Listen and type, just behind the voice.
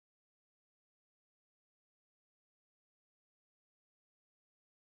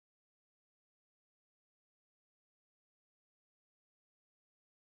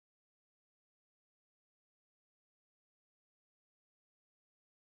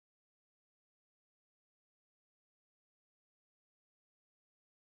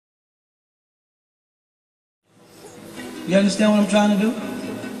You understand what I'm trying to do?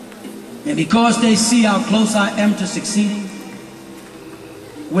 And because they see how close I am to succeeding,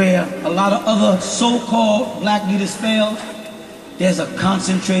 where a lot of other so-called black leaders fail, there's a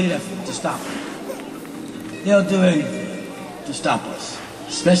concentrated effort to stop them. They'll do anything to stop us,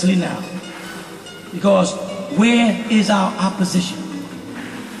 especially now. Because where is our opposition?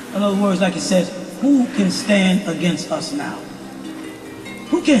 In other words, like it says, who can stand against us now?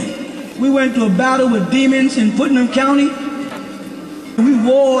 Who can? We went to a battle with demons in Putnam County, and we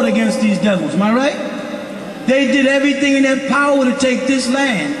warred against these devils, am I right? They did everything in their power to take this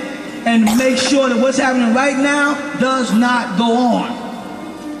land and make sure that what's happening right now does not go on.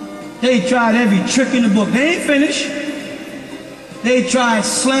 They tried every trick in the book. They ain't finished. They tried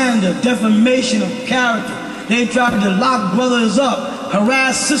slander, defamation of character. They tried to lock brothers up,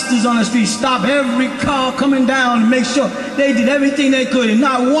 harass sisters on the street, stop every car coming down and make sure they did everything they could, and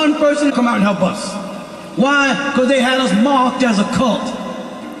not one person come out and help us. Why? Because they had us marked as a cult.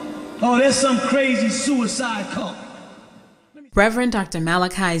 Oh, there's some crazy suicide cult. Reverend Dr.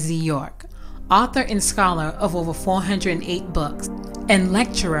 Malachi Z. York, author and scholar of over 408 books, and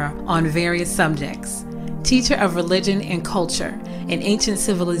lecturer on various subjects, teacher of religion and culture in ancient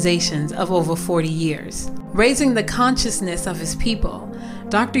civilizations of over 40 years. Raising the consciousness of his people,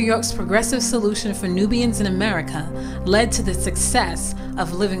 Dr. York's progressive solution for Nubians in America led to the success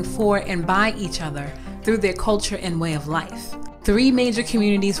of living for and by each other through their culture and way of life. 3 major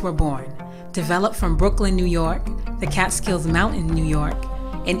communities were born, developed from Brooklyn, New York, the Catskills Mountain, New York,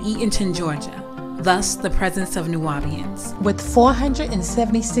 and Eatonton, Georgia, thus the presence of Nuwaubians. With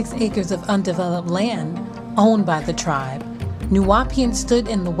 476 acres of undeveloped land owned by the tribe, Nuwaubians stood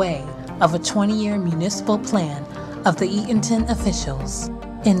in the way of a 20-year municipal plan of the Eatonton officials.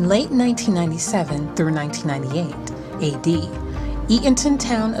 In late 1997 through 1998 AD, Eatonton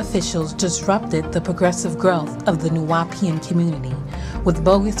town officials disrupted the progressive growth of the Nuwaubian community with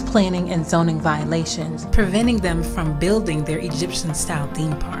bogus planning and zoning violations, preventing them from building their Egyptian-style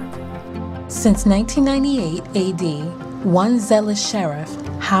theme park. Since 1998 AD, one zealous sheriff,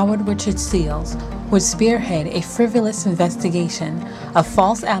 Howard Richard Seals, would spearhead a frivolous investigation of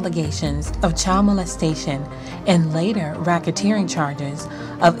false allegations of child molestation and later racketeering charges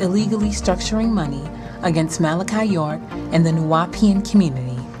of illegally structuring money against Malachi York and the Nuwaubian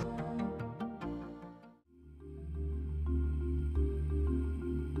community.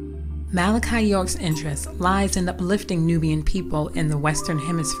 Malachi York's interest lies in uplifting Nubian people in the Western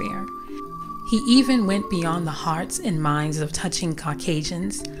Hemisphere. He even went beyond the hearts and minds of touching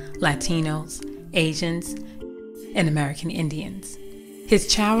Caucasians, Latinos, Asians, and American Indians. His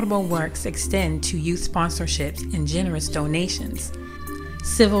charitable works extend to youth sponsorships and generous donations,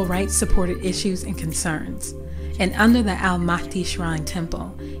 civil rights supported issues and concerns, and under the Al-Mahdi Shrine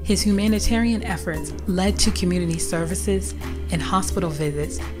Temple, his humanitarian efforts led to community services and hospital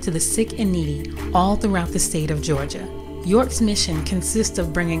visits to the sick and needy all throughout the state of Georgia. York's mission consists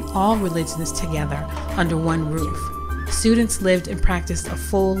of bringing all religions together under one roof. Students lived and practiced a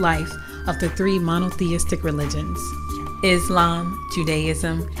full life of the 3 monotheistic religions, Islam,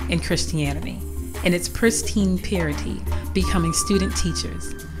 Judaism, and Christianity, in its pristine purity, becoming student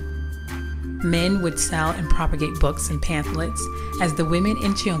teachers. Men would sell and propagate books and pamphlets as the women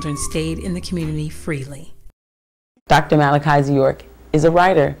and children stayed in the community freely. Dr. Malachi Z. York is a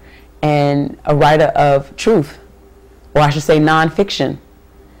writer, and a writer of truth, or I should say nonfiction.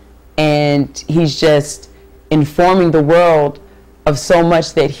 And he's just informing the world of so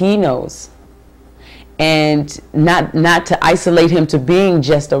much that he knows. And not to isolate him to being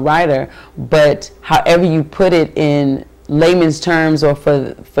just a writer, but however you put it in layman's terms, or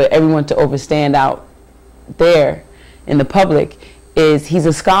for everyone to understand out there in the public, is he's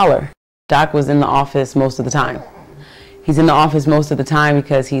a scholar. Doc was in the office most of the time. He's in the office most of the time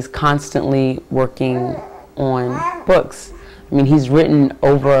because he's constantly working on books. I mean, he's written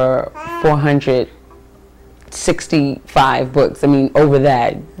over 465 books. I mean, over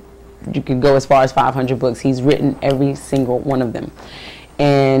that. You could go as far as 500 books. He's written every single one of them.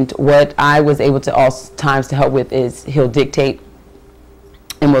 And what I was able to all times to help with is he'll dictate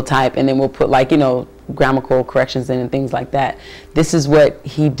and we'll type, and then we'll put, like, you know, grammatical corrections in and things like that. This is what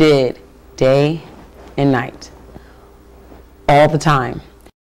he did day and night, all the time.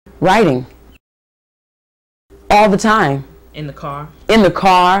 Writing. All the time. In the car? In the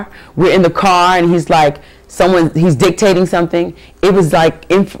car. We're in the car and he's like, he's dictating something. It was like,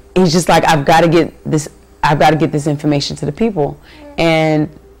 he's just like, I've got to get this information to the people. And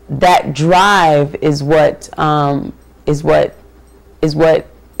that drive is what is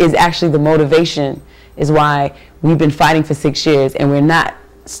actually the motivation, is why we've been fighting for 6 years, and we're not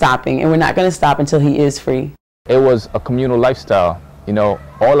stopping, and we're not going to stop until he is free. It was a communal lifestyle. You know,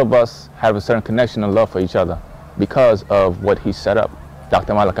 all of us have a certain connection and love for each other because of what he set up,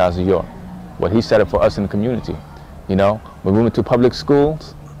 Dr. Malachi Z. York, what he set up for us in the community. You know, when we went to public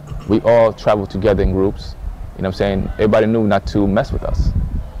schools, we all traveled together in groups. You know what I'm saying? Everybody knew not to mess with us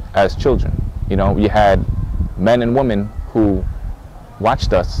as children. You know, you had men and women who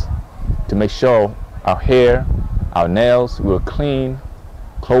watched us to make sure our hair, our nails, we were clean,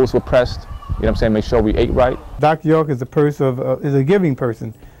 clothes were pressed. You know what I'm saying? Make sure we ate right. Dr. York is is a giving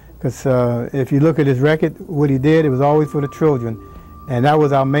person, because if you look at his record, what he did, it was always for the children, and that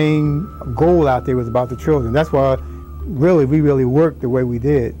was our main goal out there, was about the children. That's why we really worked the way we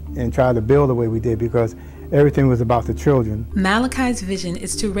did and tried to build the way we did, because everything was about the children. Malachi's vision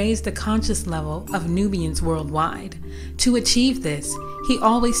is to raise the conscious level of Nubians worldwide. To achieve this, he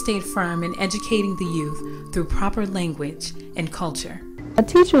always stayed firm in educating the youth through proper language and culture. The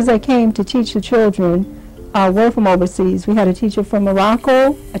teachers that came to teach the children were from overseas. We had a teacher from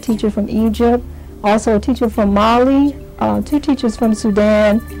Morocco, a teacher from Egypt, also a teacher from Mali, 2 teachers from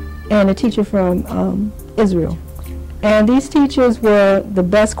Sudan, and a teacher from Israel. And these teachers were the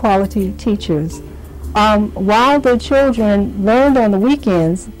best quality teachers. While the children learned on the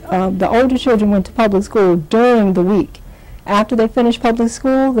weekends, the older children went to public school during the week. After they finished public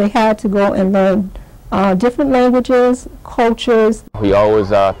school, they had to go and learn different languages, cultures. He always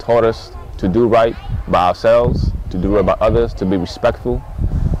taught us to do right by ourselves, to do right by others, to be respectful.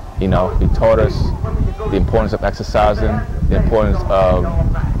 You know, he taught us the importance of exercising, the importance of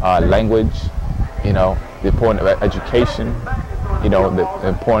language, you know, the importance of education, you know, the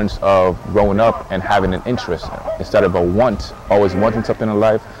importance of growing up and having an interest. Instead of a want, always wanting something in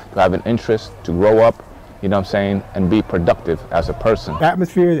life, to have an interest, to grow up, you know what I'm saying, and be productive as a person. The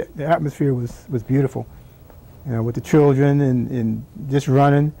atmosphere was beautiful, you know, with the children and just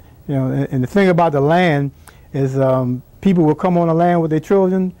running, you know, and the thing about the land is people will come on the land with their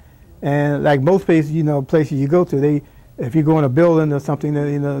children, and like most places, you know, places you go to, if you go in a building or something,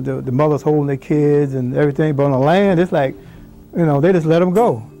 you know, the mothers holding their kids and everything, but on the land, it's like, you know, they just let them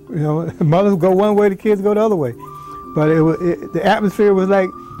go. You know, the mothers go one way, the kids go the other way. But the atmosphere was like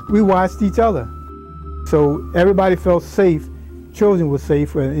we watched each other. So everybody felt safe, children were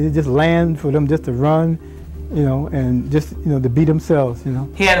safe, and it just land for them just to run, you know, and just, you know, to be themselves, you know.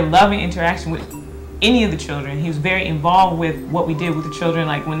 He had a loving interaction with any of the children. He was very involved with what we did with the children,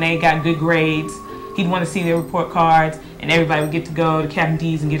 like when they got good grades, he'd want to see their report cards, and everybody would get to go to Captain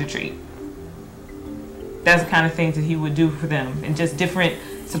D's and get a treat. That's the kind of things that he would do for them, and just different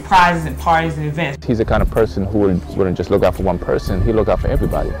surprises and parties and events. He's the kind of person who wouldn't just look out for one person, he'd look out for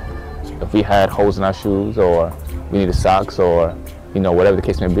everybody. If we had holes in our shoes, or we needed socks, or, you know, whatever the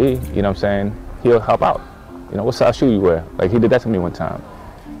case may be, you know what I'm saying, he'll help out. You know, what size shoe you wear? Like, he did that to me one time.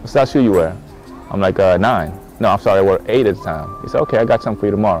 What size shoe you wear? I'm like, 9. No, I'm sorry, I wore 8 at the time. He said, okay, I got something for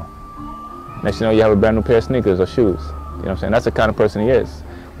you tomorrow. Next thing you know, you have a brand new pair of sneakers or shoes. You know what I'm saying? That's the kind of person he is.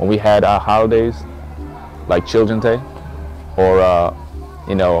 When we had our holidays, like Children's Day, or,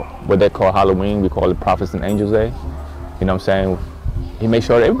 you know, what they call Halloween, we call it Prophets and Angels Day. You know what I'm saying? He made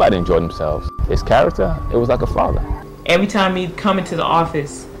sure that everybody enjoyed themselves. His character, it was like a father. Every time he'd come into the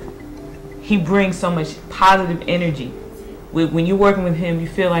office, he brings so much positive energy. When you're working with him, you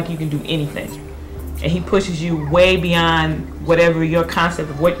feel like you can do anything. And he pushes you way beyond whatever your concept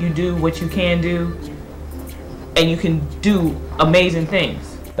of what you do, what you can do, and you can do amazing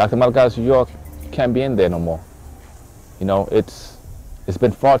things. Dr. Malachi Z. York can't be in there no more. You know, it's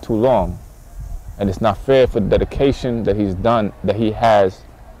been far too long, and it's not fair for the dedication that he's done, that he has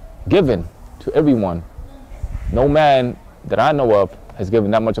given to everyone. No man that I know of has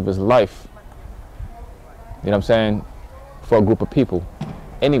given that much of his life, you know what I'm saying, for a group of people,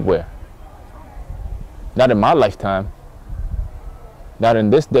 anywhere. Not in my lifetime, not in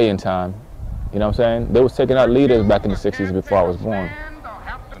this day and time, you know what I'm saying? They was taking out leaders back in the 60s before I was born.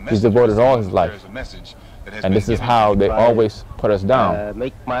 He's devoted all his life. And this is how they always put us down.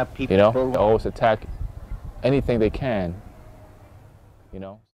 You know, they always attack anything they can, you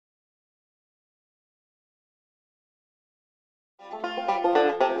know.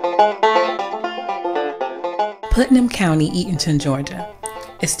 Putnam County, Eatonton, Georgia.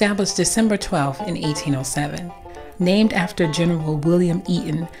 Established December 12 in 1807. Named after General William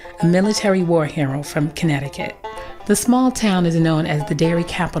Eaton, a military war hero from Connecticut. The small town is known as the dairy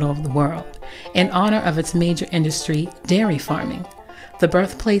capital of the world, in honor of its major industry, dairy farming. The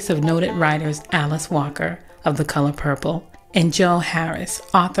birthplace of noted writers Alice Walker, of The Color Purple, and Joe Harris,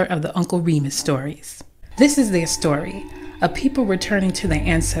 author of the Uncle Remus stories. This is their story, a people returning to their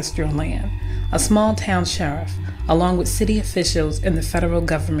ancestral land. A small town sheriff, along with city officials and the federal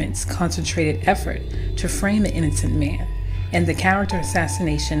government's concentrated effort to frame an innocent man and the character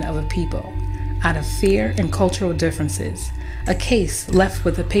assassination of a people out of fear and cultural differences, a case left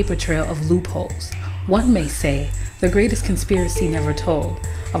with a paper trail of loopholes. One may say the greatest conspiracy never told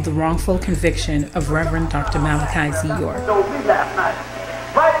of the wrongful conviction of Reverend Dr. Malachi Z. York. Told me last night.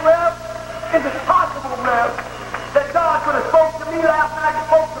 Right, Rev? Is it possible, Rev, that God could have spoke to me last night and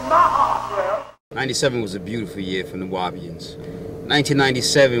spoke to my heart, Rev? 97 was a beautiful year for the Nuwaubians.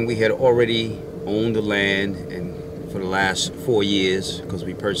 1997, we had already owned the land, and for the last 4 years, because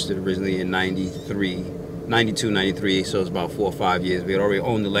we purchased it originally in 92, 93, so it's about 4 or 5 years. We had already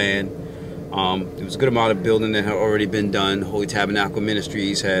owned the land. There was a good amount of building that had already been done. Holy Tabernacle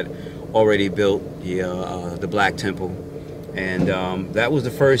Ministries had already built the Black Temple. And that was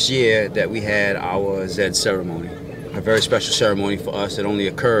the first year that we had our Zed ceremony, a very special ceremony for us that only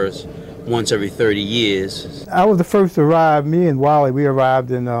occurs once every 30 years. I was the first to arrive. Me and Wally, we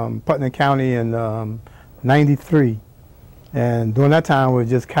arrived in Putnam County in 93. And during that time, it was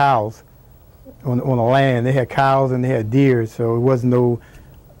just cows on the land. They had cows and they had deer, so it wasn't no,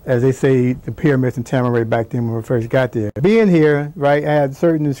 as they say, the pyramids in Tamaray back then when we first got there. Being here, right, I had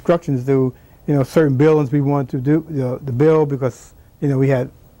certain instructions to, certain buildings we wanted to do, the build, because, we had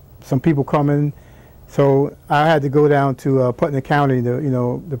some people coming. So I had to go down to Putnam County to,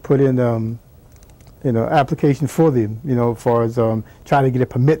 to put in, application for them, as far as trying to get a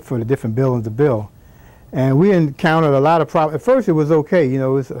permit for the different buildings to build. And we encountered a lot of problems. At first it was okay,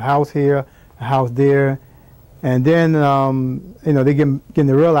 it's a house here, a house there. And then, they getting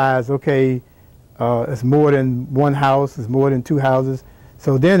to realize, okay, it's more than one house, it's more than two houses.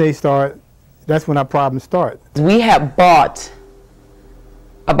 So then that's when our problems start. We have bought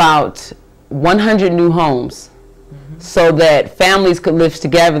about 100 new homes so that families could live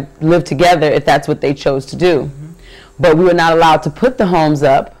together if that's what they chose to do. But we were not allowed to put the homes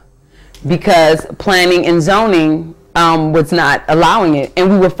up because planning and zoning was not allowing it, and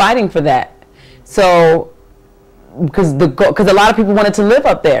we were fighting for that. So, because a lot of people wanted to live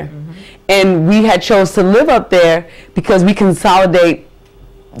up there, and we had chose to live up there because we consolidate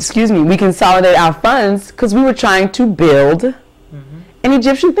our funds because we were trying to build an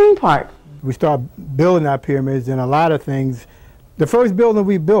Egyptian theme park. We started building our pyramids, and a lot of things. The first building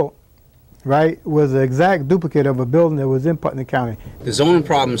we built, right, was an exact duplicate of a building that was in Putnam County. The zoning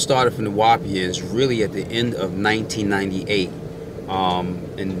problem started from the Nuwaubians really at the end of 1998.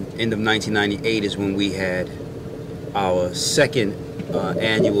 And end of 1998 is when we had our second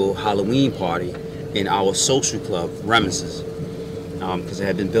annual Halloween party in our social club, Reminiscences, because it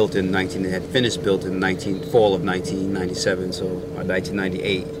had been built in it had finished built in fall of 1997. So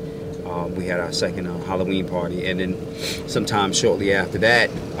 1998, we had our second Halloween party, and then sometime shortly after that,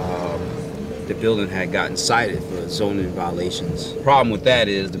 the building had gotten cited for zoning violations. The problem with that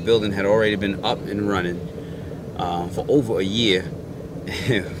is the building had already been up and running for over a year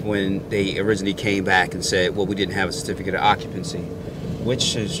when they originally came back and said, well, we didn't have a certificate of occupancy,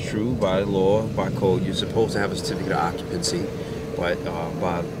 which is true by law, by code. You're supposed to have a certificate of occupancy, but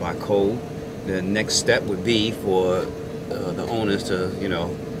by code, the next step would be for the owners to,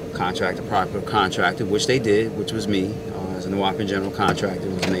 contract a proper contractor, which they did, which was me, as a Nuwaubian general contractor,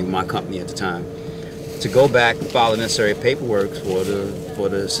 was the name of my company at the time, to go back and file the necessary paperwork for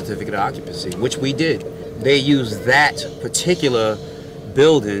the certificate of occupancy, which we did. They used that particular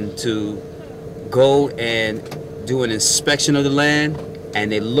building to go and do an inspection of the land,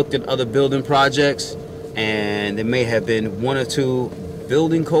 and they looked at other building projects, and there may have been 1 or 2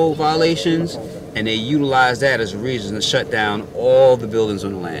 building code violations, and they utilized that as a reason to shut down all the buildings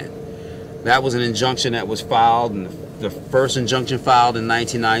on the land. That was an injunction that was filed, and the first injunction filed in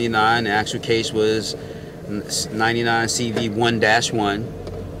 1999. The actual case was 99 CV 1-1.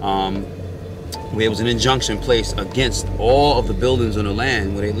 Where it was an injunction placed against all of the buildings on the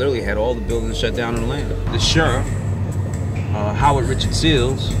land, where they literally had all the buildings shut down on the land. The sheriff, Howard Richard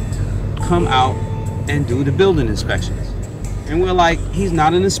Seals, come out and do the building inspections. And we're like, he's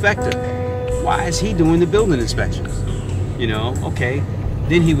not an inspector. Why is he doing the building inspections? Okay.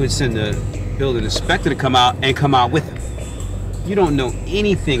 Then he would send the building inspector to come out with him. You don't know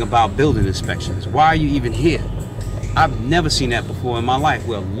anything about building inspections. Why are you even here? I've never seen that before in my life,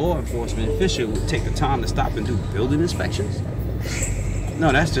 where a law enforcement official would take the time to stop and do building inspections.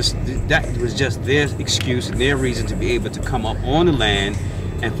 No, that was just their excuse and their reason to be able to come up on the land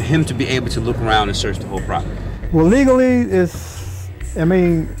and for him to be able to look around and search the whole property. Well, legally,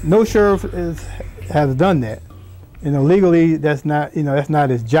 no sheriff has done that. Legally, that's not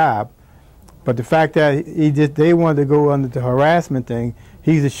his job. But the fact that they wanted to go under the harassment thing,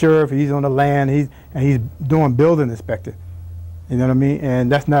 he's a sheriff, he's on the land, he's doing building inspector. You know what I mean?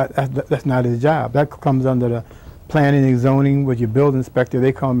 And that's not his job. That comes under the planning and zoning with your building inspector.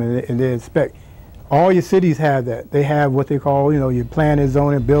 They come and they inspect. All your cities have that. They have what they call, your planning and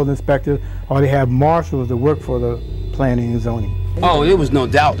zoning, building inspector, or they have marshals that work for the planning and zoning. Oh, there was no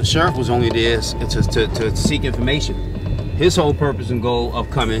doubt. The sheriff was only there to seek information. His whole purpose and goal of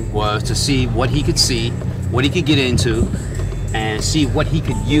coming was to see what he could see, what he could get into, and see what he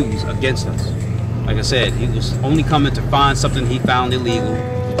could use against us. Like I said, he was only coming to find something he found illegal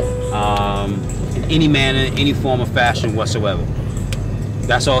in any manner, any form or fashion whatsoever.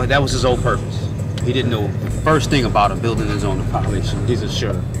 That's all. That was his whole purpose. He didn't know the first thing about a building and zoning violation. He's a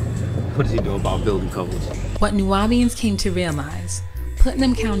sheriff. What does he know about building codes? What New Orleans came to realize,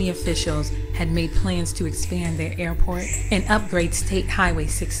 Putnam County officials had made plans to expand their airport and upgrade State Highway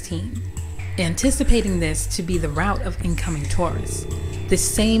 16, anticipating this to be the route of incoming tourists. The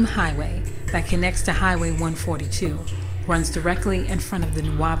same highway that connects to Highway 142 runs directly in front of the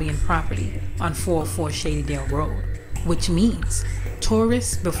New Orleans property on 404 Shadydale Road, which means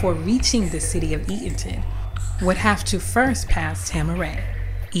tourists, before reaching the city of Eatonton, would have to first pass Tamaray,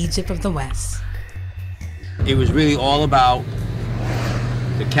 Egypt of the West. It was really all about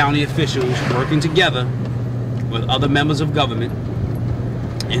the county officials working together with other members of government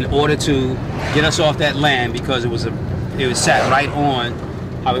in order to get us off that land, because it was sat right on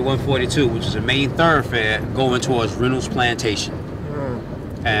Highway 142, which is a main thoroughfare going towards Reynolds Plantation.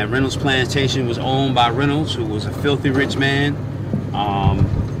 And Reynolds Plantation was owned by Reynolds, who was a filthy rich man,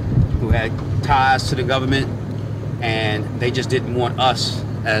 who had ties to the government, and they just didn't want us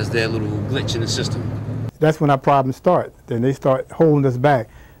as their little glitch in the system. That's when our problems start. Then they start holding us back.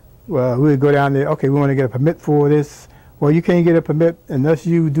 Well, we would go down there, okay, we want to get a permit for this. Well, you can't get a permit unless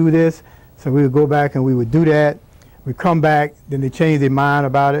you do this. So we would go back and we would do that. We come back, then they changed their mind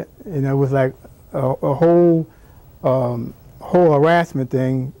about it. And it was like a whole harassment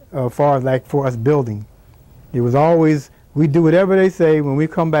thing as far as like for us building. It was always, we do whatever they say. When we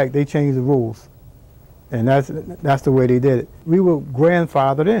come back, they change the rules. And that's the way they did it. We were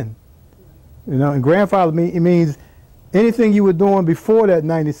grandfathered in. And grandfather it means anything you were doing before that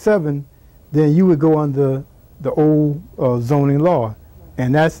 97, then you would go under the old zoning law.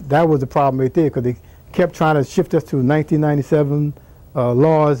 And that was the problem right there, because they kept trying to shift us to 1997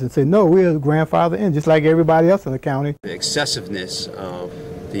 laws and say, no, we're grandfathered in, just like everybody else in the county. The excessiveness of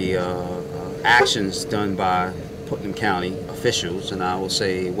the actions done by Putnam County officials, and I will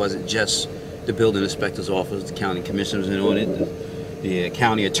say it wasn't just the building inspector's office, the county commissioners in on it, the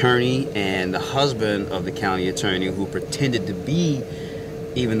county attorney, and the husband of the county attorney, who pretended to be,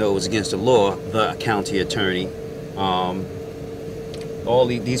 even though it was against the law, the county attorney. All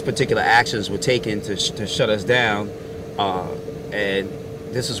these particular actions were taken to shut us down, and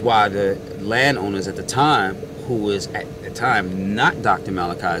this is why the landowners at the time, who was at the time not Dr.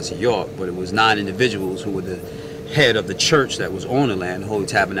 Malachi Z. York, but it was 9 individuals who were the head of the church that was on the land, Holy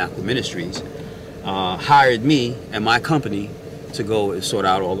Tabernacle Ministries, hired me and my company to go and sort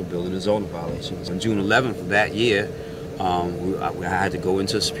out all the building and zoning violations. On June 11th of that year, I had to go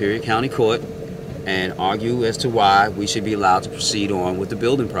into Superior County Court and argue as to why we should be allowed to proceed on with the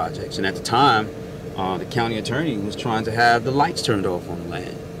building projects. And at the time, the county attorney was trying to have the lights turned off on the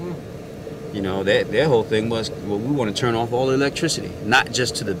land. You know, their whole thing was, well, we want to turn off all the electricity, not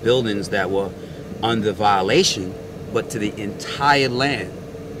just to the buildings that were under violation, but to the entire land,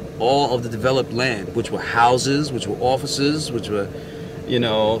 all of the developed land, which were houses, which were offices, which were, you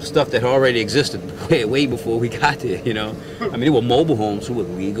know, stuff that already existed way before we got there, you know. I mean, there were mobile homes who were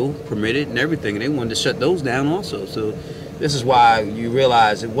legal, permitted, and everything, and they wanted to shut those down also. So this is why you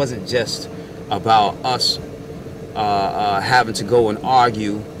realize it wasn't just about us having to go and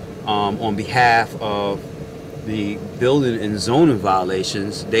argue on behalf of the building and zoning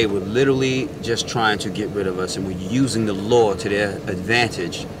violations. They were literally just trying to get rid of us, and were using the law to their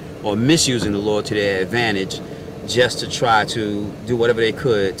advantage, or misusing the law to their advantage, just to try to do whatever they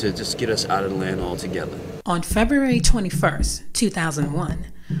could to just get us out of the land altogether. On February 21st, 2001,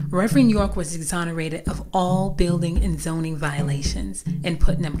 Reverend York was exonerated of all building and zoning violations in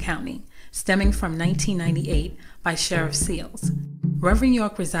Putnam County, stemming from 1998 by Sheriff Seals. Reverend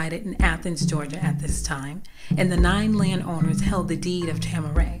York resided in Athens, Georgia at this time, and the 9 landowners held the deed of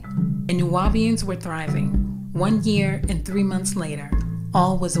Tamaray. And New Orleans were thriving. 1 year and 3 months later,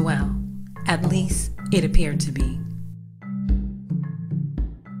 all was well. At least it appeared to be.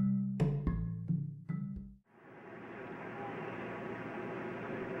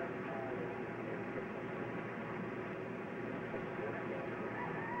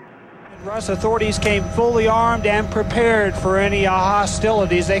 Russ, authorities came fully armed and prepared for any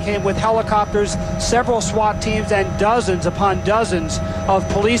hostilities. They came with helicopters, several SWAT teams, and dozens upon dozens of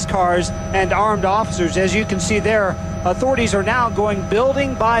police cars and armed officers. As you can see there, authorities are now going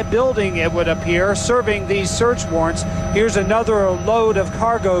building by building, it would appear, serving these search warrants. Here's another load of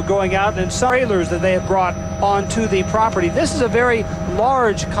cargo going out in some trailers that they have brought onto the property. This is a very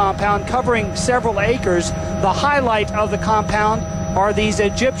large compound covering several acres. The highlight of the compound are these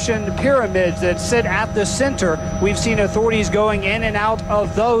Egyptian pyramids that sit at the center. We've seen authorities going in and out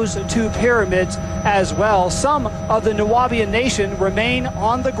of those two pyramids as well. Some of the Nuwaubian nation remain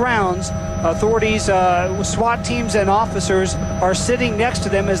on the grounds. Authorities, SWAT teams and officers are sitting next to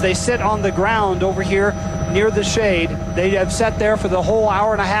them as they sit on the ground over here near the shade. They have sat there for the whole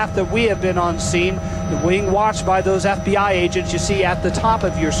hour and a half that we have been on scene, being watched by those FBI agents you see at the top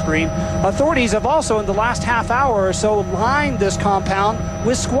of your screen. Authorities have also, in the last half hour or so, lined this compound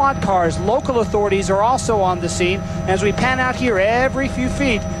with squad cars. Local authorities are also on the scene. As we pan out here, every few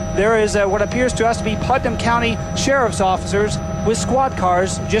feet, there is what appears to us to be Putnam County Sheriff's officers with squad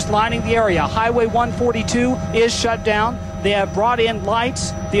cars just lining the area. Highway 142 is shut down. They have brought in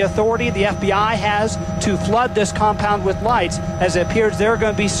lights. The authority, the FBI, has to flood this compound with lights, as it appears they're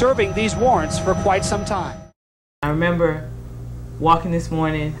going to be serving these warrants for quite some time. I remember walking this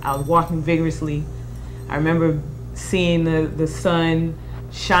morning. I was walking vigorously. I remember seeing the sun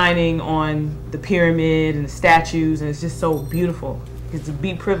shining on the pyramid and the statues, and it's just so beautiful. It's a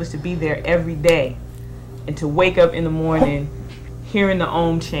big privilege to be there every day and to wake up in the morning hearing the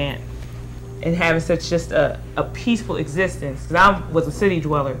Om chant and having such just a peaceful existence. Because I was a city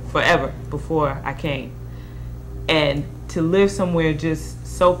dweller forever before I came. And to live somewhere just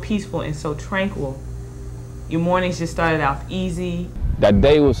so peaceful and so tranquil, your mornings just started off easy. That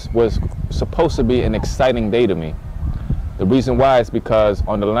day was supposed to be an exciting day to me. The reason why is because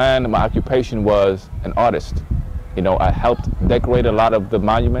on the land, my occupation was an artist. You know, I helped decorate a lot of the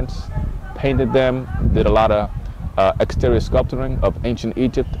monuments, painted them, did a lot of exterior sculpturing of ancient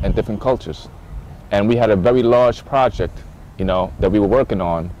Egypt and different cultures. And we had a very large project, you know, that we were working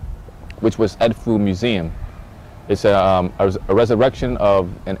on, which was Edfu Museum. It's a resurrection of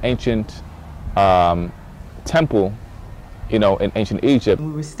an ancient temple, you know, in ancient Egypt.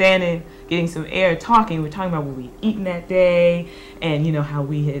 We were standing, getting some air, talking. We were talking about what we'd eaten that day and, you know, how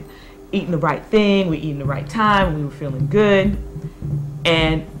we had eaten the right thing, we eaten the right time, we were feeling good.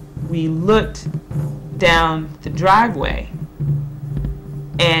 And we looked down the driveway,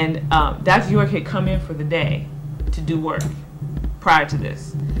 and Dr. York had come in for the day to do work prior to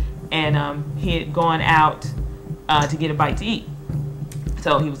this, and he had gone out to get a bite to eat.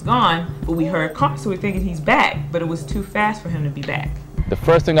 So he was gone, but we heard cars, so we were thinking he's back, but it was too fast for him to be back. The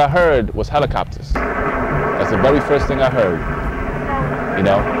first thing I heard was helicopters. That's the very first thing I heard, you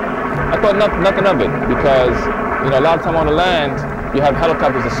know. I thought nothing of it because, you know, a lot of time on the land, you have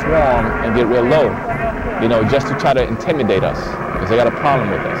helicopters that swarm and get real low, you know, just to try to intimidate us because they got a problem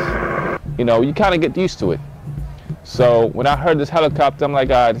with us. You know, you kind of get used to it. So when I heard this helicopter, I'm like,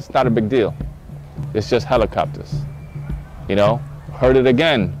 it's not a big deal. It's just helicopters, you know. Heard it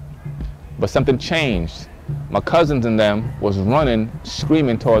again, but something changed. My cousins and them was running,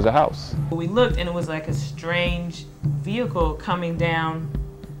 screaming towards the house. We looked and it was like a strange vehicle coming down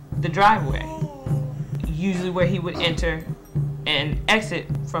the driveway, usually where he would enter and exit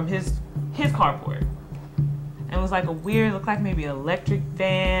from his carport. And it was like a weird, looked like maybe an electric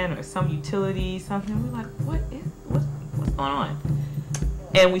van or some utility, something. We were like, what's going on?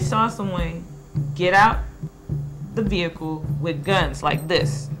 And we saw someone get out the vehicle with guns like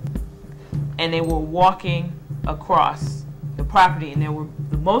this, and they were walking across the property, and there were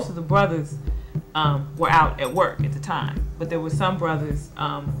most of the brothers were out at work at the time, but there were some brothers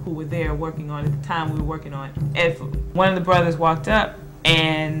who were there working on, at the time we were working on Edfu. One of the brothers walked up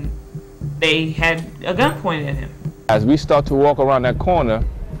and they had a gun pointed at him. As we start to walk around that corner,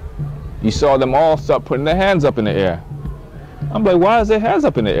 you saw them all start putting their hands up in the air. I'm like, why is their hands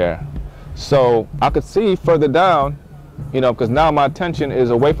up in the air? So I could see further down, you know, because now my attention is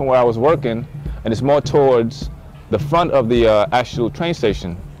away from where I was working and it's more towards the front of the actual train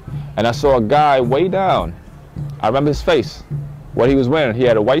station. And I saw a guy way down. I remember his face, what he was wearing. He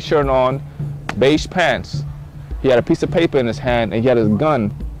had a white shirt on, beige pants. He had a piece of paper in his hand and he had his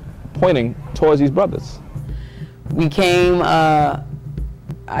gun pointing towards these brothers. We came,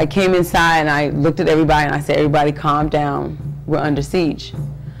 I came inside and I looked at everybody and I said, everybody calm down, we're under siege.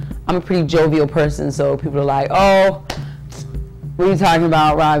 I'm a pretty jovial person, so people are like, oh, what are you talking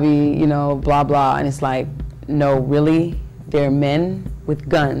about, Robbie, you know, blah, blah. And it's like, no, really, they're men with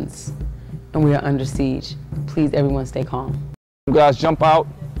guns and we are under siege. Please, everyone stay calm. You guys jump out,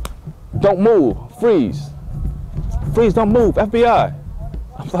 don't move, freeze. Freeze, don't move, FBI.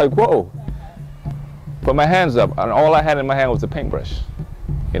 I'm like, whoa. Put my hands up, and all I had in my hand was a paintbrush.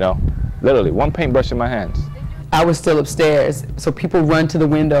 You know, literally, one paintbrush in my hands. I was still upstairs, so people run to the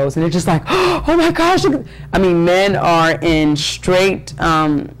windows, and they're just like, oh my gosh. I mean, men are in straight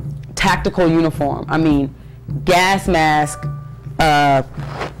tactical uniform. I mean, gas mask,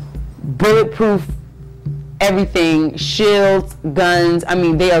 bulletproof everything, shields, guns. I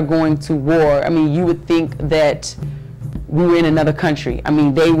mean, they are going to war. I mean, you would think that we were in another country. I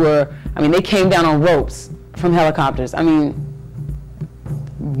mean, they came down on ropes from helicopters. I mean,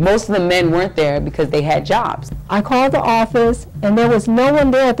 most of the men weren't there because they had jobs. I called the office, and there was no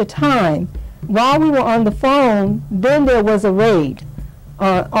one there at the time. While we were on the phone, then there was a raid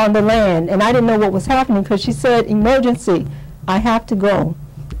on the land, and I didn't know what was happening because she said, emergency, I have to go.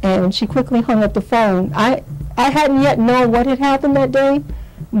 And she quickly hung up the phone. I hadn't yet known what had happened that day,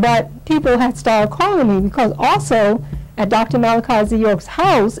 but people had started calling me because also at Dr. Malachi Z. York's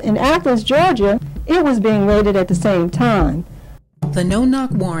house in Athens, Georgia, it was being raided at the same time. The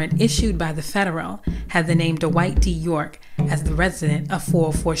no-knock warrant issued by the federal had the name Dwight D. York as the resident of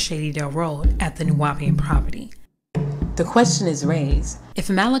 404 Shadydale Road at the New Wapian property. The question is raised, if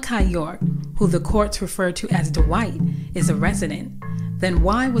Malachi York, who the courts refer to as Dwight, is a resident, then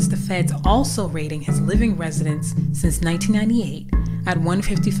why was the feds also raiding his living residence since 1998 at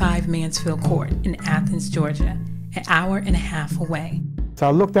 155 Mansfield Court in Athens, Georgia, an hour and a half away? So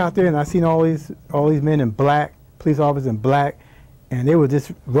I looked out there and I seen all these men in black, police officers in black, and they were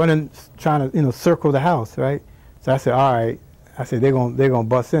just running, trying to, circle the house, right? So I said, all right. I said, they're gonna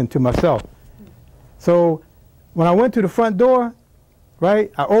bust in, to myself. So when I went to the front door, right,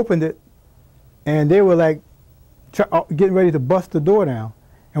 I opened it, and they were like getting ready to bust the door down.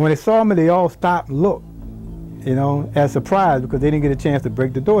 And when they saw me, they all stopped and looked, as surprised because they didn't get a chance to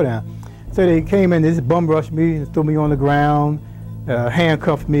break the door down. So they came in, they just bum rushed me and threw me on the ground,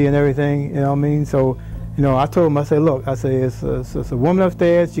 handcuffed me and everything, you know what I mean? So, I told them, I said, look, I said, it's a woman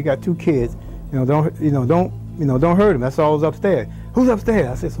upstairs, she got 2 kids, don't hurt them, that's all that's upstairs. Who's upstairs?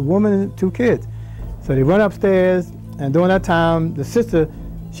 I said, it's a woman and 2 kids. So they run upstairs, and during that time, the sister,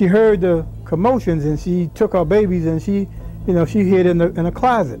 she heard the commotions, and she took our babies, and she hid in a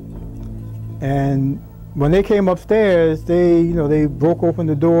closet. And when they came upstairs, they broke open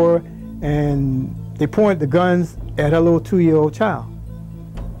the door, and they pointed the guns at her little 2-year-old child.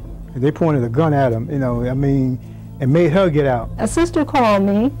 And they pointed a gun at him, and made her get out. A sister called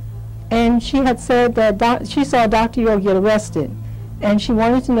me, and she had said that she saw Dr. York get arrested, and she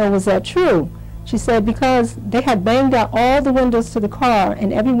wanted to know, was that true? She said because they had banged out all the windows to the car,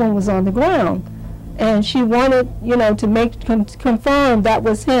 and everyone was on the ground, and she wanted, to confirm that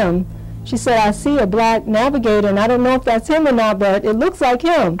was him. She said, I see a black navigator, and I don't know if that's him or not, but it looks like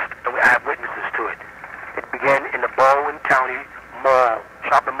him. I have witnesses to it. It began in the Baldwin County Mall,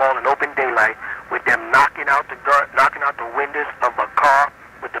 shopping mall in open daylight, with them knocking out the windows of a car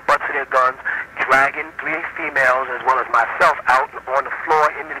with the butts of their guns, dragging 3 females as well as myself out on the floor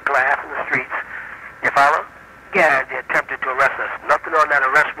into the glass in the streets. You follow? Yeah, they attempted to arrest us. Nothing on that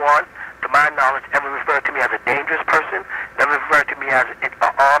arrest warrant, to my knowledge, ever referred to me as a dangerous person, never referred to me as an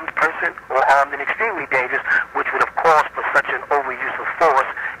armed person or armed and extremely dangerous, which would have caused for such an overuse of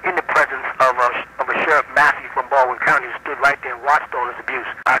force in the presence of a Sheriff Massey from Baldwin County who stood right there and watched all this abuse.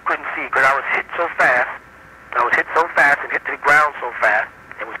 I couldn't see because I was hit so fast. And hit to the ground so fast,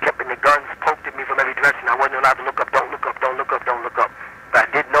 and was kept in the guns poked at me from every direction. I wasn't allowed to look up, don't look up, don't look up, don't look up. But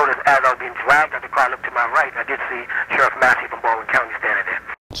I did notice as I was being dragged out the car, I looked to my right, I did see Sheriff Massey from Baldwin County standing there.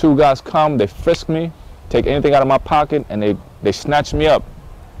 2 guys come, they frisk me, take anything out of my pocket, and they snatch me up,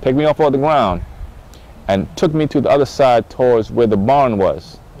 pick me up off the ground, and took me to the other side towards where the barn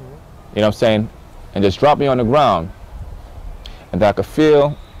was. You know what I'm saying? And just dropped me on the ground. And I could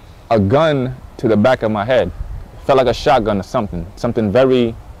feel a gun to the back of my head. It felt like a shotgun or something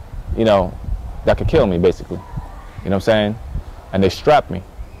very, that could kill me basically. You know what I'm saying? And they strapped me.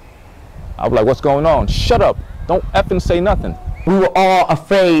 I was like, what's going on? Shut up, don't effing say nothing. We were all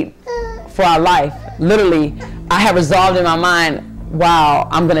afraid for our life. Literally, I had resolved in my mind, wow,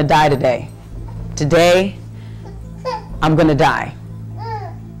 I'm gonna die today. Today, I'm gonna die.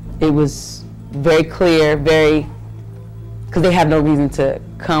 It was very clear, because they have no reason to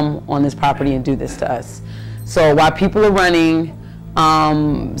come on this property and do this to us. So while people are running,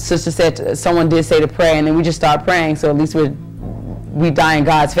 sister said, someone did say to pray, and then we just started praying, so at least we die in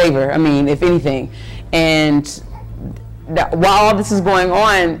God's favor, if anything. And while all this is going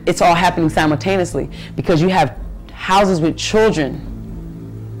on, it's all happening simultaneously, because you have houses with children,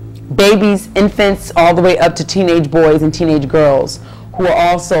 babies, infants, all the way up to teenage boys and teenage girls, who are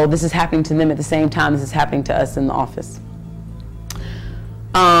also, this is happening to them at the same time this is happening to us in the office.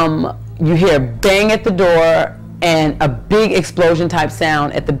 You hear a bang at the door and a big explosion type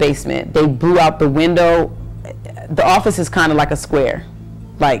sound at the basement. They blew out the window. The office is kind of like a square.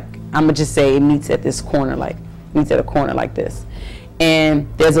 Like, I'm gonna just say it meets at this corner, like, meets at a corner like this. And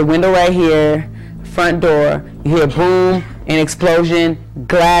there's a window right here, front door. You hear a boom, an explosion,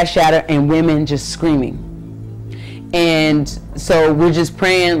 glass shatter, and women just screaming. And so we're just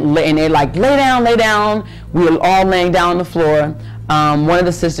praying, and they're like, lay down, lay down. We're all laying down on the floor. One of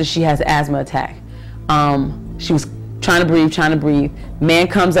the sisters, she has an asthma attack. She was trying to breathe. Man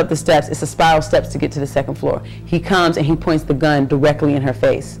comes up the steps. It's a spiral steps to get to the second floor. He comes and he points the gun directly in her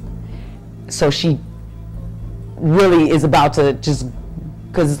face. So she really is about to just,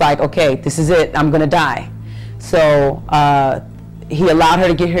 because it's like, okay, this is it, I'm gonna die. So he allowed her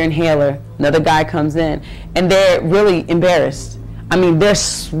to get her inhaler. Another guy comes in, and they're really embarrassed. I mean, they're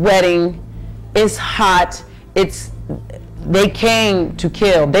sweating, it's hot, they came to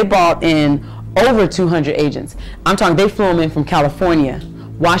kill. They brought in over 200 agents. I'm talking, they flew them in from California,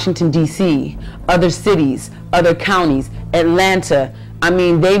 Washington, D.C., other cities, other counties, Atlanta. I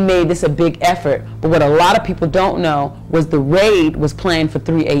mean, they made this a big effort. But what a lot of people don't know was the raid was planned for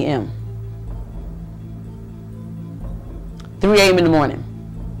 3 a.m. 3 a.m. in the morning,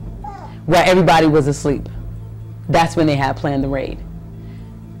 while everybody was asleep. That's when they had planned the raid.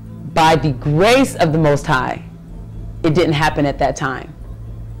 By the grace of the Most High, it didn't happen at that time,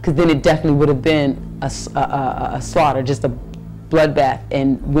 because then it definitely would have been a slaughter, just a bloodbath,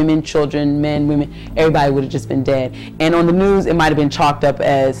 and women, children, men, women, everybody would have just been dead. And on the news, it might have been chalked up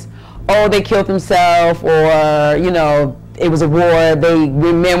as, oh, they killed themselves, or, you know, it was a war,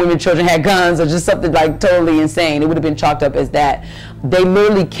 men, women, children had guns, or just something like totally insane. It would have been chalked up as that. They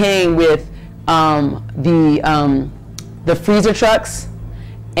literally came with the freezer trucks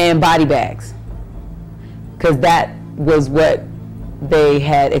and body bags, because that was what they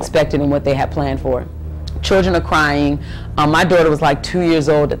had expected and what they had planned for. Children are crying. My daughter was like 2 years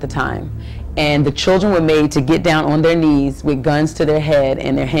old at the time, and the children were made to get down on their knees with guns to their head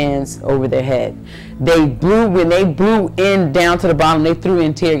and their hands over their head. When they blew in down to the bottom, they threw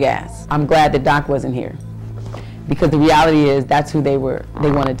in tear gas. I'm glad that Doc wasn't here, because the reality is that's who they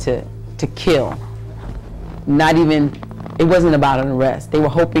wanted to kill. Not even, it wasn't about an arrest. They were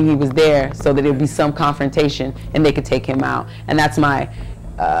hoping he was there so that there would be some confrontation and they could take him out. And that's my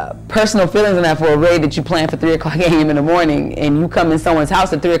personal feelings on that. For a raid that you plan for 3 o'clock a.m. in the morning, and you come in someone's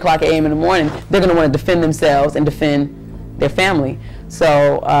house at 3 o'clock a.m. in the morning, they're going to want to defend themselves and defend their family.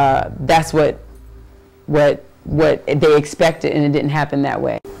 So that's what they expected, and it didn't happen that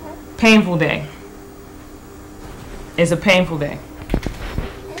way. Painful day. It's a painful day.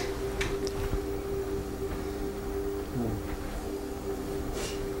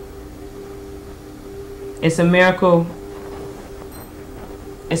 It's a miracle.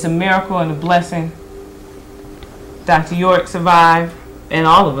 It's a miracle and a blessing. Dr. York survived, and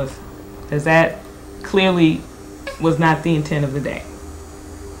all of us, because that clearly was not the intent of the day.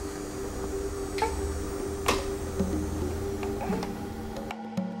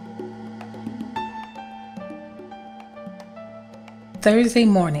 Thursday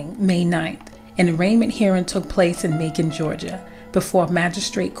morning, May 9th, an arraignment hearing took place in Macon, Georgia, before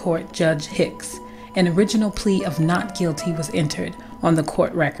Magistrate Court Judge Hicks. An original plea of not guilty was entered on the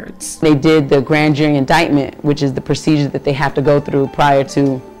court records. They did the grand jury indictment, which is the procedure that they have to go through prior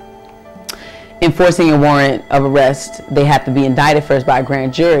to enforcing a warrant of arrest. They have to be indicted first by a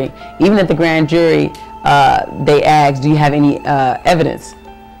grand jury. Even at the grand jury, they asked, do you have any evidence?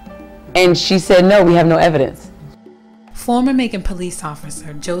 And she said, no, we have no evidence. Former Macon police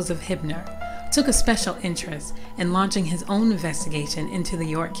officer Joseph Hibner took a special interest in launching his own investigation into the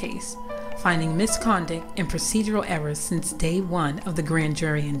York case, finding misconduct and procedural errors since day one of the grand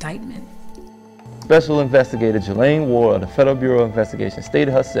jury indictment. Special Investigator Jelaine Ward of the Federal Bureau of Investigation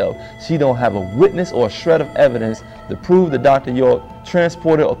stated herself she don't have a witness or a shred of evidence to prove that Dr. York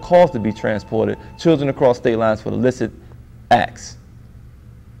transported or caused to be transported children across state lines for illicit acts.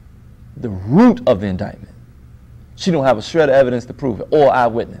 The root of the indictment. She don't have a shred of evidence to prove it, or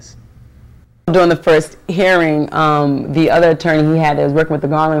eyewitness. During the first hearing, the other attorney he had that was working with the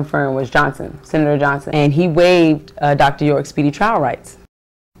Garland firm was Johnson, Senator Johnson, and he waived Dr. York's speedy trial rights.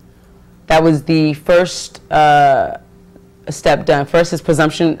 That was the first step done. First, his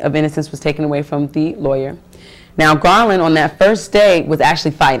presumption of innocence was taken away from the lawyer. Now, Garland on that first day was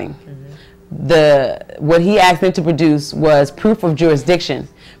actually fighting. What he asked them to produce was proof of jurisdiction,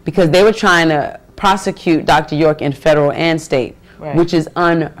 because they were trying to prosecute Dr. York in federal and state. Right. Which is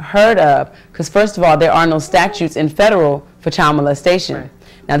unheard of, because first of all, there are no statutes in federal for child molestation.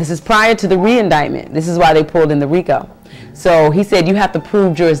 Now, this is prior to the re-indictment. This is why they pulled in the RICO. So he said you have to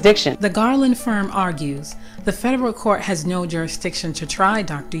prove jurisdiction. The Garland firm argues the federal court has no jurisdiction to try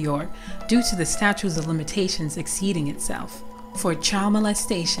Dr. York due to the statutes of limitations exceeding itself for child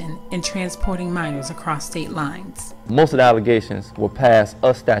molestation and transporting minors across state lines. Most of the allegations were past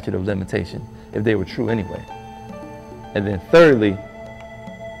a statute of limitation, if they were true anyway. And then thirdly,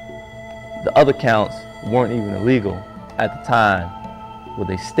 the other counts weren't even illegal at the time where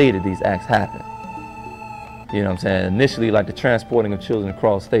they stated these acts happened. You know what I'm saying? Initially, like the transporting of children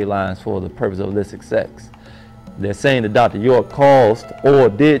across state lines for the purpose of illicit sex. They're saying that Dr. York caused or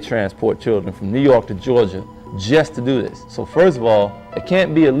did transport children from New York to Georgia just to do this. So first of all, it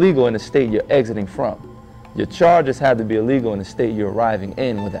can't be illegal in the state you're exiting from. Your charges have to be illegal in the state you're arriving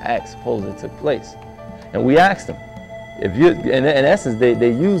in where the act supposedly took place. And we asked them, if you, in essence,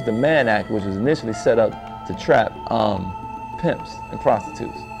 they used the Mann Act, which was initially set up to trap pimps and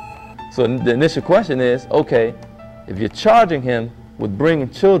prostitutes. So the initial question is, okay, if you're charging him with bringing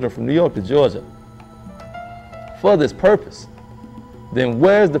children from New York to Georgia for this purpose, then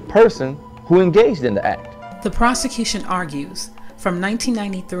where's the person who engaged in the act? The prosecution argues from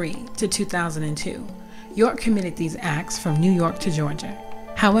 1993 to 2002, York committed these acts from New York to Georgia.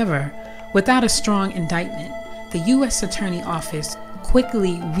 However, without a strong indictment, the U.S. Attorney Office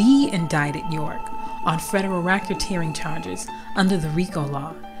quickly re-indicted York on federal racketeering charges under the RICO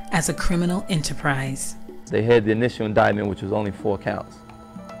law as a criminal enterprise. They had the initial indictment, which was only 4 counts,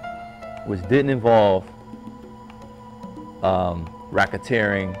 which didn't involve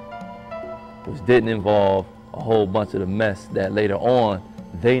racketeering, which didn't involve a whole bunch of the mess that later on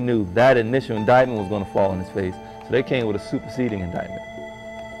they knew that initial indictment was going to fall on his face, so they came with a superseding indictment,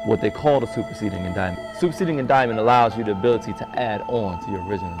 what they called a superseding indictment. Superseding indictment allows you the ability to add on to your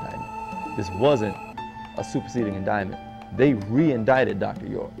original indictment. This wasn't a superseding indictment. They re-indicted Dr.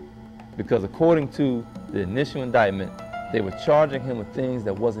 York because according to the initial indictment, they were charging him with things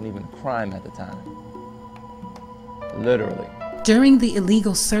that wasn't even a crime at the time. Literally. During the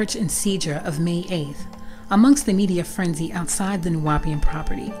illegal search and seizure of May 8th, amongst the media frenzy outside the Nuwaubian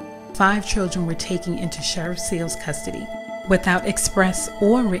property, 5 children were taken into Sheriff Seal's custody without express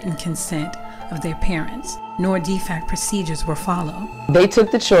or written consent of their parents, nor DFAC procedures were followed. They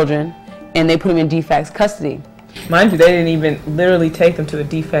took the children and they put them in DFAC's custody. Mind you, they didn't even literally take them to a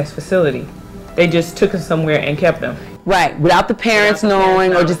DFAC's facility. They just took them somewhere and kept them. Right, without the parents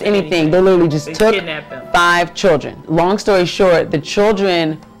knowing or just anything. They literally just took 5 children. Long story short, the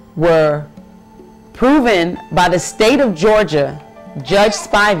children were proven by the state of Georgia, Judge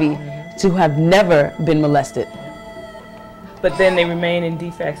Spivey, to have never been molested. But then they remained in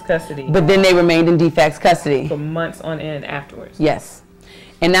DFAC's custody. But then they remained in DFAC's custody. For months on end afterwards. Yes.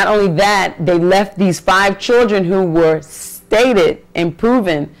 And not only that, they left these 5 children who were stated and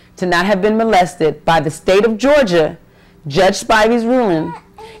proven to not have been molested by the state of Georgia, Judge Spivey's ruling,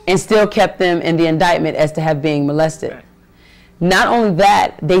 and still kept them in the indictment as to have been molested. Right. Not only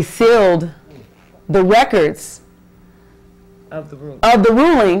that, they sealed the records of the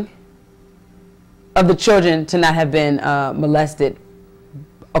ruling of the children to not have been molested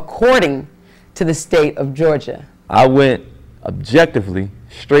according to the state of Georgia. I went objectively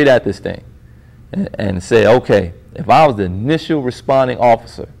straight at this thing and said, okay, if I was the initial responding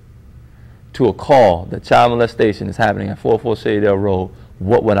officer to a call that child molestation is happening at 404 Shadydale Road,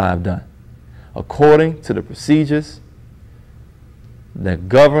 what would I have done? According to the procedures that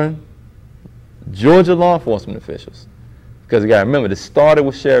govern Georgia law enforcement officials, because you got to remember, this started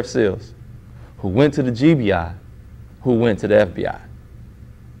with Sheriff Seals, who went to the GBI, who went to the FBI.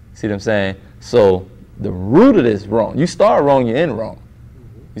 See what I'm saying? So the root of this wrong. You start wrong, you end wrong.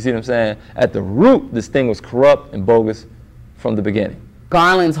 You see what I'm saying? At the root, this thing was corrupt and bogus from the beginning.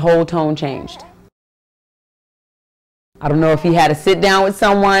 Garland's whole tone changed. I don't know if he had to sit down with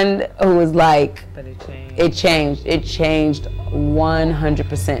someone who was like, but it changed. It changed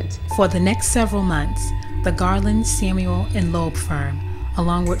 100%. For the next several months, the Garland, Samuel, and Loeb firm,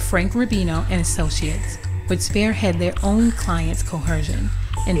 along with Frank Rubino and Associates, would spearhead their own clients' coercion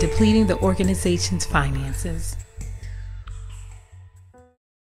and depleting the organization's finances.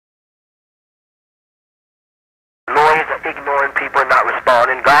 Lawyers are ignoring people and not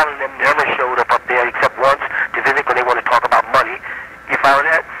responding. Garland and them never showed up there except once to visit when they want to talk about money. You found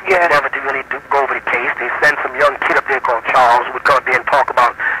that? Yeah. Never to really go over the case. They send some young kid up there called Charles who would come up there and talk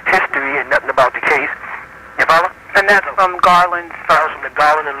about history and nothing about the case. You follow? And that's from Garland's firm. That was from the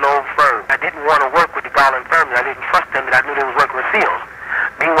Garland and Loeb firm. I didn't want to work with the Garland firm, and I didn't trust them, and I knew they was working with Seals.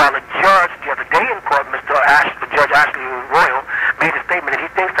 Meanwhile, the judge the other day in court, Judge Ashley Royal, made a statement that he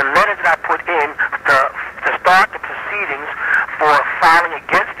thinks the letters that I put in to start the proceedings filing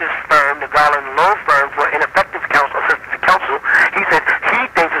against this firm, the Garland Law Firm, for ineffective assistance to counsel. He said he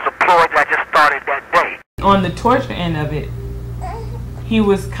thinks it's a ploy that just started that day. On the torture end of it, he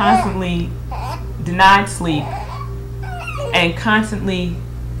was constantly denied sleep and constantly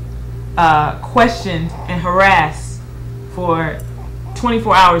questioned and harassed for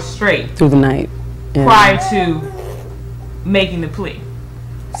 24 hours straight through the night, yeah, prior to making the plea.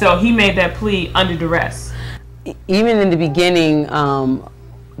 So he made that plea under duress. Even in the beginning,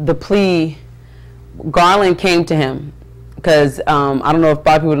 the plea, Garland came to him because I don't know if a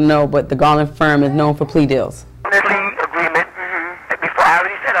lot of people know, but the Garland firm is known for plea deals. Agreement. Before I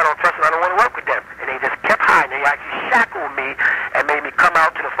already said I don't trust them, I don't want to work with them, and they just kept hiding. They actually shackled me and made me come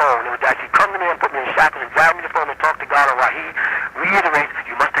out to the phone. They would actually come to me and put me in shackles and drive me to the phone and talk to God while he reiterates,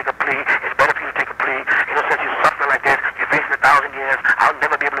 "You must take a plea. It's better for you to take a plea. You know, since you're suffering like this, you're facing 1,000 years. I'll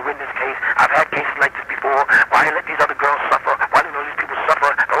never be able to win this case. I've had cases like this before. Why do you let these other girls suffer? Why do you know these people suffer?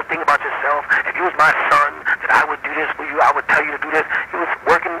 Don't think about yourself. If you was my son, that I would do this for you. I would tell you to do this." He was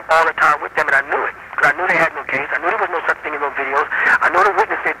working all the time with them, and I knew it. I knew they had no case. I knew there was no such thing in those videos. I knew the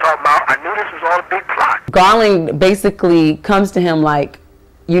witness they talked about. I knew this was all a big plot. Garland basically comes to him like,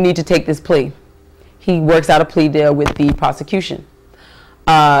 you need to take this plea. He works out a plea deal with the prosecution.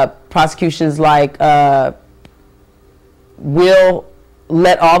 Prosecution's like, we'll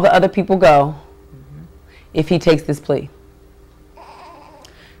let all the other people go if he takes this plea.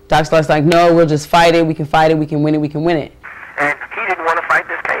 Doc Stark's like, no, we'll just fight it. We can fight it. We can win it. We can win it. And he didn't want to fight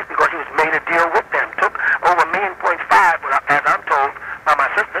this case because he was made a deal with them. Took over $1.5 million, as I'm told by my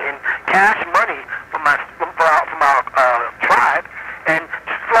sister, in cash money from our tribe, and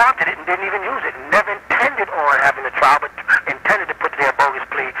just flaunted it and didn't even use it. Never intended on having a trial, but intended to put their bogus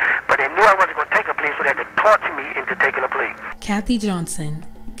plea. But they knew I wasn't going to take a plea, so they had to torture me into taking a plea. Kathy Johnson,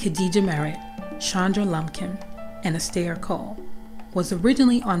 Khadijah Merritt, Chandra Lumpkin, and Astaire Cole was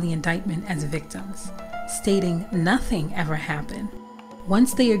originally on the indictment as victims, stating nothing ever happened.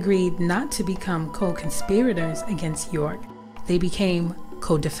 Once they agreed not to become co-conspirators against York, they became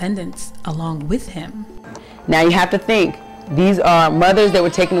co-defendants along with him. Now you have to think, these are mothers that were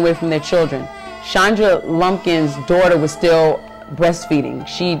taken away from their children. Chandra Lumpkin's daughter was still breastfeeding.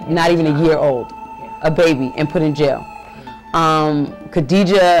 She not even a year old, a baby, and put in jail.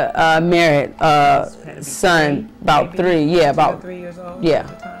 Khadijah Merritt, son, about 3 years old. Yeah,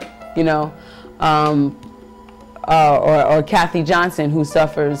 you know, or Kathy Johnson, who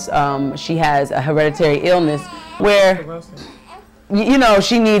suffers. She has a hereditary illness where, you know,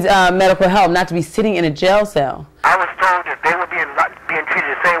 she needs medical help, not to be sitting in a jail cell. I was told that they were being treated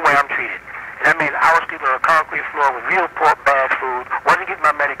the same way I'm treated. That means I was sleeping on a concrete floor with real poor bad food, wasn't getting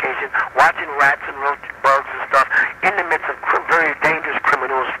my medication, watching rats and roach bugs and stuff, in the midst of very dangerous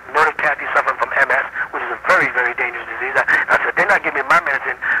criminals. Know that Kathy suffering from MS, which is a very, very dangerous disease. I said, they're not giving me my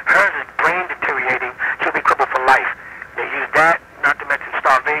medicine. Hers is brain deteriorating. She'll be crippled for life. They used that, not to mention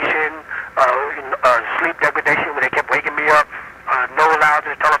starvation, sleep degradation, where they kept waking me up, no allowed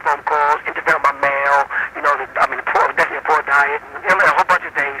to telephone calls, interfere with my mail, you know, definitely a poor diet, a whole bunch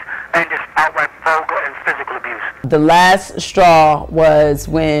of things, and just outright vulgar and physical abuse. The last straw was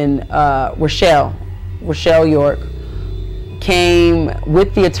when Rochelle York came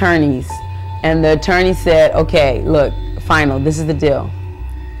with the attorneys, and the attorney said, okay, look, final, this is the deal.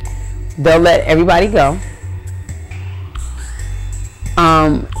 They'll let everybody go.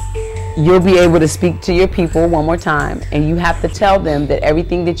 You'll be able to speak to your people one more time, and you have to tell them that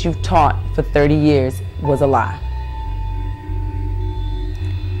everything that you've taught for 30 years was a lie.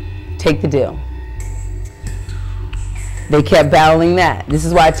 Take the deal. They kept battling that. This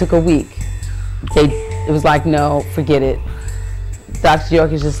is why it took a week. It was like, no, forget it. Dr.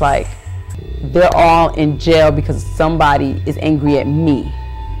 York is just like, they're all in jail because somebody is angry at me.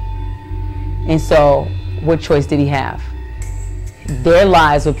 And so, what choice did he have? Their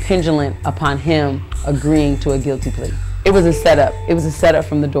lives were pendulent upon him agreeing to a guilty plea. It was a setup. It was a setup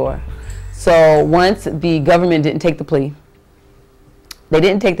from the door. So once the government didn't take the plea, they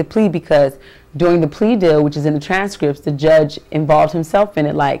didn't take the plea because during the plea deal, which is in the transcripts, the judge involved himself in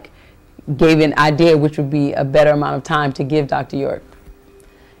it, like gave an idea which would be a better amount of time to give Dr. York.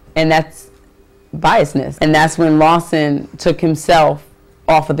 And that's biasness. And that's when Lawson took himself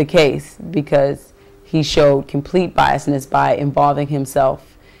off of the case, because he showed complete biasness by involving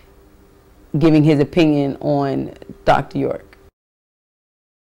himself, giving his opinion on Dr. York.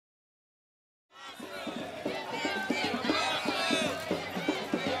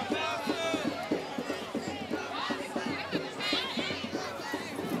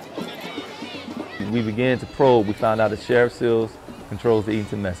 We began to probe. We found out that Sheriff Seals controls the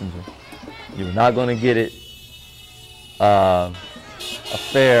Eaton Messenger. You were not going to get it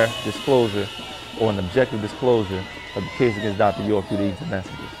fair disclosure or an objective disclosure of the case against Dr. York through the Eastern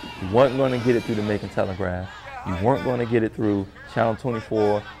Messenger. You weren't going to get it through the Macon Telegraph. You weren't going to get it through Channel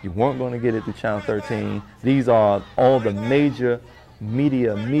 24. You weren't going to get it through Channel 13. These are all the major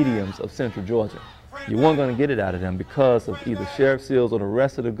media mediums of Central Georgia. You weren't going to get it out of them because of either Sheriff Seals or the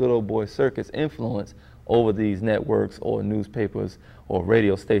rest of the good old boy circuit's influence over these networks or newspapers or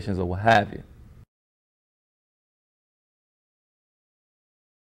radio stations or what have you.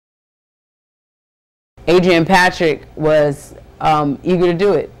 Adrian Patrick was eager to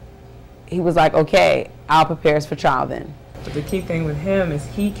do it. He was like, okay, I'll prepare us for trial then. But the key thing with him is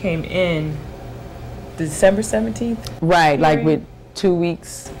he came in December 17th? Right, like with 2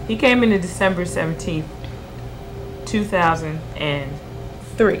 weeks. He came in December 17th,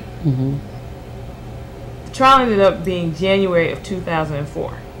 2003. Mm-hmm. The trial ended up being January of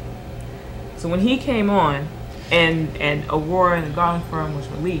 2004. So when he came on and Aurora and the Garland firm was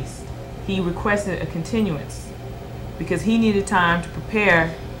released, he requested a continuance because he needed time to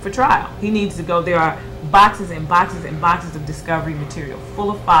prepare for trial. He needs to go. There are boxes and boxes and boxes of discovery material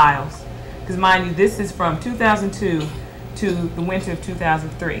full of files. Because mind you, this is from 2002 to the winter of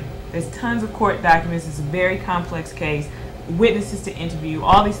 2003. There's tons of court documents. It's a very complex case. Witnesses to interview.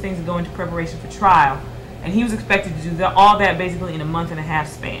 All these things that go into preparation for trial. And he was expected to do all that basically in a month-and-a-half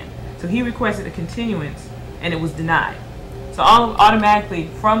span. So he requested a continuance, and it was denied. So automatically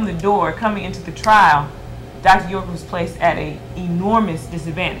from the door coming into the trial, Dr. York was placed at an enormous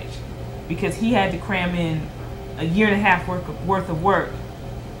disadvantage because he had to cram in a year-and-a-half worth of work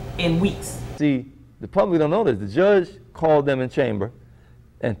in weeks. See, the public don't know this. The judge called them in chamber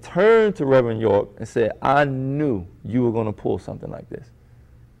and turned to Reverend York and said, I knew you were going to pull something like this.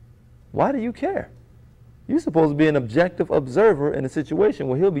 Why do you care? You're supposed to be an objective observer in a situation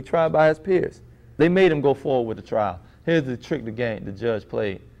where he'll be tried by his peers. They made him go forward with the trial. Here's the trick the judge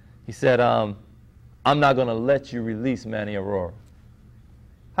played. He said, I'm not going to let you release Manny Aurora.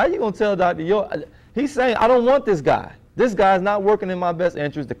 How you going to tell Dr. York? He's saying, I don't want this guy. This guy is not working in my best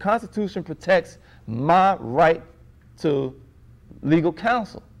interest. The Constitution protects my right to legal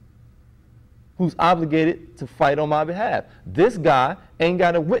counsel, who's obligated to fight on my behalf. This guy ain't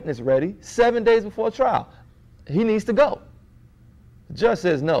got a witness ready 7 days before trial. He needs to go. The judge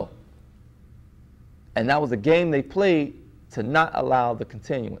says no. And that was a game they played to not allow the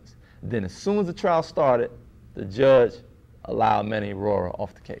continuance. Then as soon as the trial started, the judge allowed Manny Aurora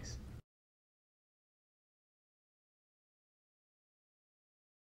off the case.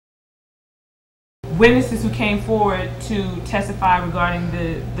 Witnesses who came forward to testify regarding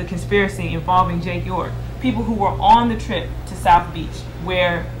the conspiracy involving Jake York, people who were on the trip to South Beach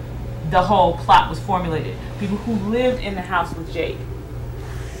where the whole plot was formulated, people who lived in the house with Jake,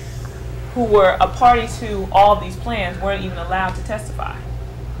 who were a party to all these plans, weren't even allowed to testify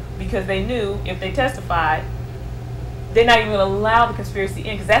because they knew if they testified, they're not even going to allow the conspiracy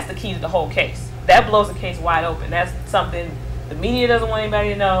in because that's the key to the whole case. That blows the case wide open. That's something the media doesn't want anybody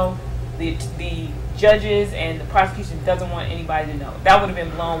to know. The judges and the prosecution doesn't want anybody to know. That would have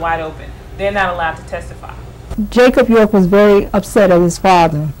been blown wide open. They're not allowed to testify. Jacob York was very upset at his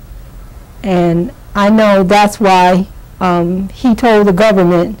father, and I know that's why he told the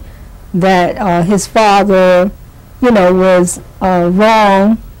government that his father, was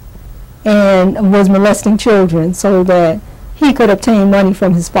wrong and was molesting children so that he could obtain money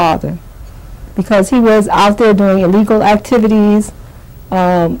from his father because he was out there doing illegal activities,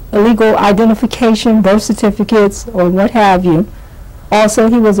 illegal identification, birth certificates, or what have you. Also,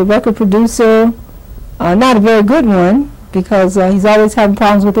 he was a record producer, not a very good one because he's always having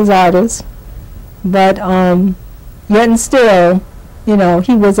problems with his artists, but yet and still,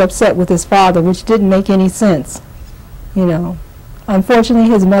 he was upset with his father, which didn't make any sense. Unfortunately,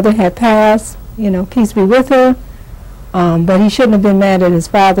 his mother had passed, peace be with her, but he shouldn't have been mad at his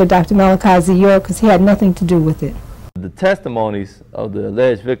father, Dr. Malachi Z. York, because he had nothing to do with it. The testimonies of the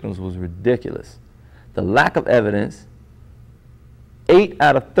alleged victims was ridiculous. The lack of evidence. 8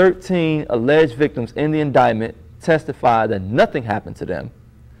 out of 13 alleged victims in the indictment testified that nothing happened to them.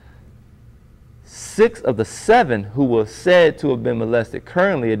 6 of the 7 who were said to have been molested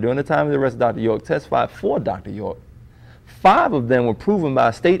currently during the time of the arrest of Dr. York testified for Dr. York. 5 of them were proven by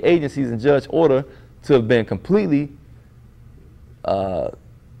state agencies and judge order to have been completely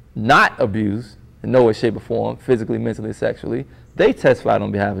not abused in no way, shape, or form, physically, mentally, sexually. They testified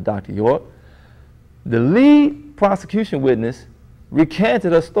on behalf of Dr. York. The lead prosecution witness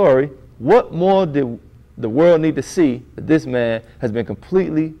recanted her story. What more did the world need to see that this man has been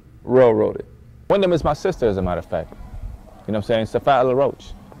completely railroaded? One of them is my sister, as a matter of fact. You know what I'm saying? Safat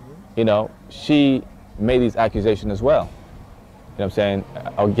LaRoche. She made these accusations as well. what I'm saying,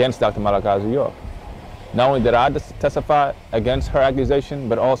 against Dr. Malachi Z. York. Not only did I testify against her accusation,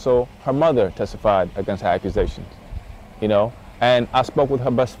 but also her mother testified against her accusations, you know. And I spoke with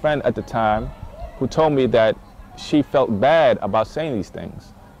her best friend at the time, who told me that she felt bad about saying these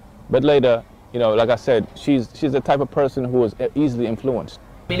things. But later, you know, like I said, she's the type of person who is easily influenced.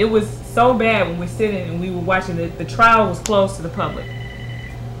 I mean, it was so bad when we're sitting and we were watching the trial was closed to the public.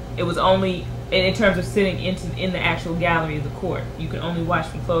 It was only, in terms of sitting in the actual gallery of the court, you could only watch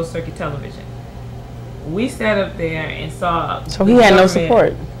from closed circuit television. We sat up there and saw. So he had no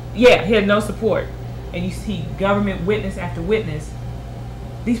support. Yeah, he had no support. And you see government witness after witness.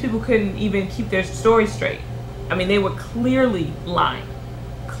 These people couldn't even keep their story straight. I mean, they were clearly lying,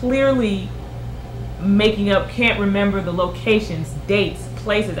 clearly making up, can't remember the locations, dates,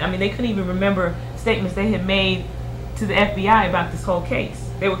 places. I mean, they couldn't even remember statements they had made to the FBI about this whole case.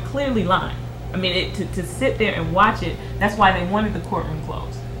 They were clearly lying. I mean, to sit there and watch it, that's why they wanted the courtroom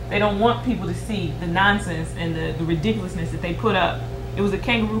closed. They don't want people to see the nonsense and the ridiculousness that they put up. It was a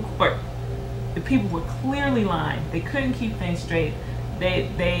kangaroo court. The people were clearly lying. They couldn't keep things straight.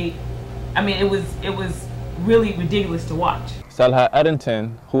 I mean, it was really ridiculous to watch. Salha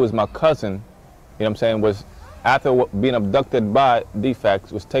Eddington, who is my cousin, you know what I'm saying, was, after being abducted by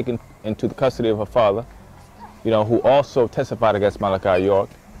defects, was taken into the custody of her father, you know, who also testified against Malachi York,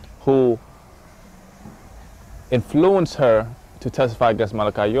 who influenced her to testify against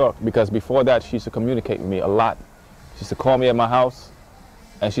Malachi York, because before that she used to communicate with me a lot. She used to call me at my house,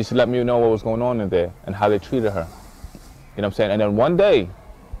 and she used to let me know what was going on in there and how they treated her. You know what I'm saying? And then one day,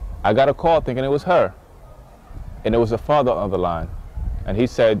 I got a call thinking it was her, and it was her father on the line, and he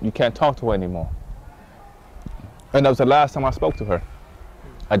said, "You can't talk to her anymore." And that was the last time I spoke to her.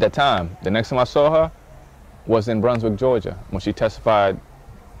 At that time, the next time I saw her was in Brunswick, Georgia, when she testified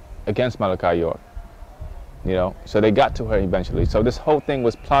against Malachi York. You know, so they got to her eventually. So this whole thing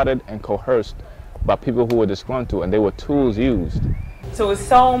was plotted and coerced by people who were disgruntled, and they were tools used. So it's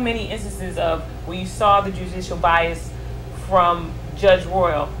so many instances of where you saw the judicial bias from Judge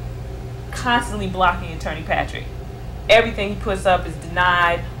Royal constantly blocking Attorney Patrick. Everything he puts up is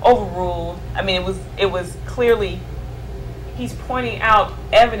denied, overruled. I mean, it was clearly, he's pointing out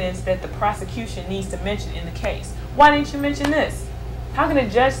evidence that the prosecution needs to mention in the case. Why didn't you mention this? How can a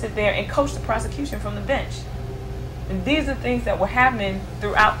judge sit there and coach the prosecution from the bench? And these are things that were happening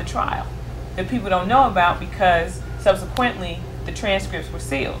throughout the trial that people don't know about, because subsequently the transcripts were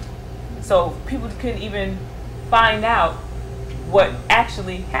sealed. So people couldn't even find out what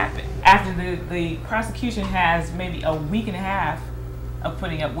actually happened. After the prosecution has maybe a week and a half of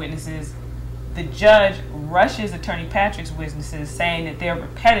putting up witnesses, the judge rushes Attorney Patrick's witnesses, saying that they're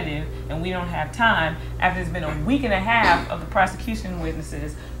repetitive and we don't have time, after it's been a week and a half of the prosecution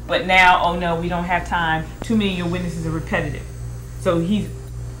witnesses. But now, oh no, we don't have time. Too many of your witnesses are repetitive. So he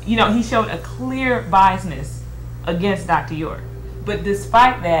showed a clear biasness against Dr. York. But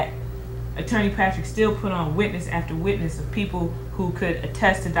despite that, Attorney Patrick still put on witness after witness of people who could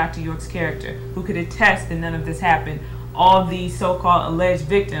attest to Dr. York's character, who could attest that none of this happened. All these so-called alleged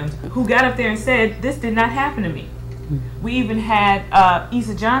victims who got up there and said, this did not happen to me. We even had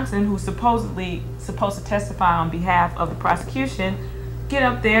Issa Johnson, who's supposedly supposed to testify on behalf of the prosecution, get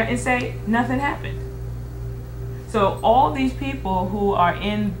up there and say nothing happened. So all these people who are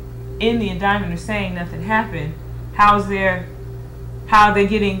in the indictment are saying nothing happened. How are they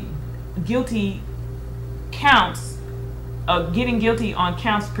getting guilty counts, getting guilty on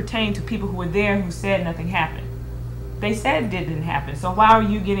counts pertaining to people who were there who said nothing happened? They said it didn't happen. So why are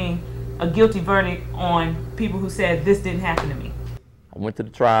you getting a guilty verdict on people who said this didn't happen to me? I went to the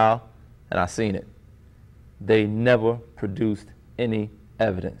trial and I seen it. They never produced any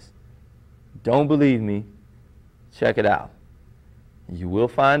evidence. Don't believe me? Check it out. You will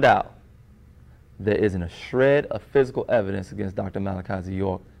find out there isn't a shred of physical evidence against Dr. Malachi Z.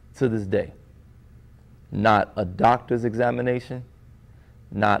 York to this day. Not a doctor's examination,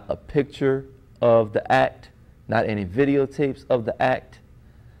 not a picture of the act, not any videotapes of the act,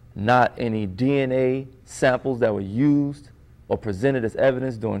 not any DNA samples that were used or presented as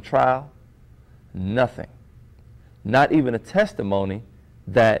evidence during trial. Nothing. Not even a testimony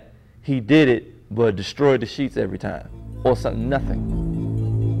that he did it but destroyed the sheets every time or something. Nothing.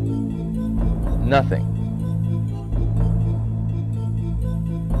 Nothing.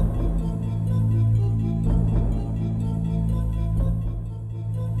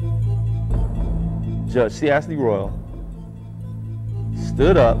 Judge C. Ashley Royal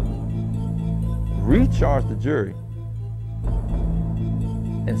stood up, recharged the jury,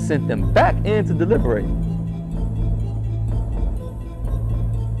 and sent them back in to deliberate.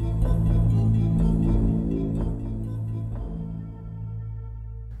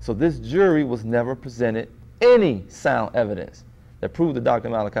 So this jury was never presented any sound evidence that proved that Dr.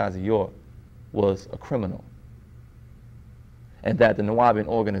 Malachi Z. York was a criminal, and that the Nuwaubian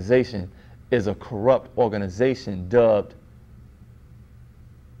organization is a corrupt organization dubbed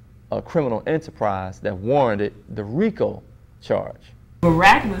a criminal enterprise that warranted the RICO charge.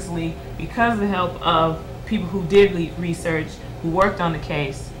 Miraculously, because of the help of people who did research, who worked on the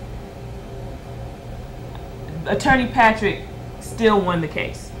case, Attorney Patrick still won the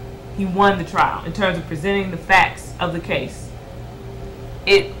case. He won the trial in terms of presenting the facts of the case.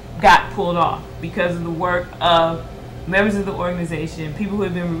 It got pulled off because of the work of members of the organization, people who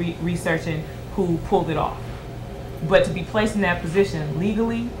have been researching, who pulled it off. But to be placed in that position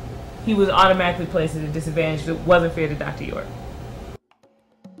legally, he was automatically placed at a disadvantage that wasn't fair to Dr. York.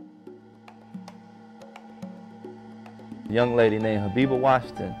 A young lady named Habiba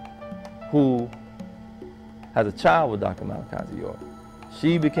Washington, who has a child with Dr. Malachi Z. York.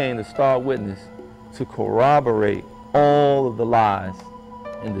 She became the star witness to corroborate all of the lies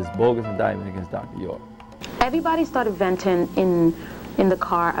in this bogus indictment against Dr. York. Everybody started venting in the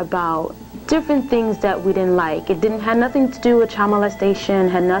car about different things that we didn't like. It had nothing to do with child molestation,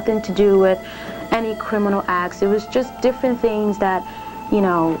 had nothing to do with any criminal acts. It was just different things that, you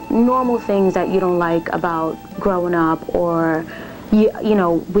know, normal things that you don't like about growing up, or, you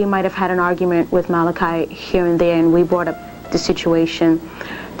know, we might have had an argument with Malachi here and there, and we brought up the situation.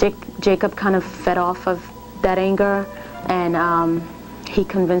 Jacob kind of fed off of that anger, and he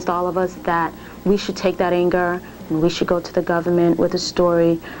convinced all of us that we should take that anger and we should go to the government with a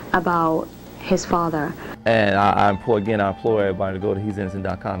story about his father. And I implore everybody to go to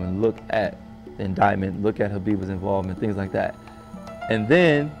he'sinnocent.com and look at the indictment, look at Habiba's involvement, things like that. And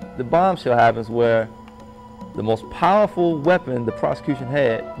then the bombshell happens where the most powerful weapon the prosecution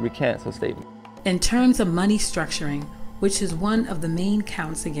had recants her statement. In terms of money structuring, which is one of the main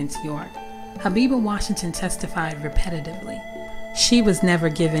counts against York, Habiba Washington testified repetitively. She was never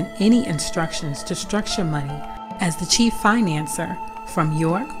given any instructions to structure money as the chief financer from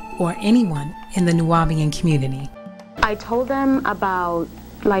York or anyone in the Nuwaubian community. I told them about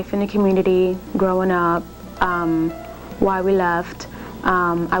life in the community, growing up, why we left.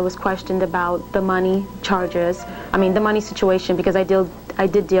 I was questioned about the money charges, the money situation, because I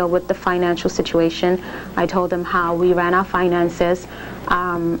did deal with the financial situation. I told them how we ran our finances.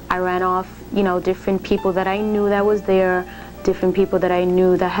 I ran off, different people that I knew that was there, different people that I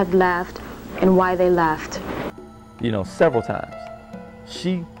knew that had left, and why they left. Several times,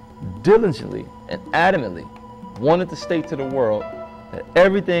 she diligently and adamantly wanted to state to the world that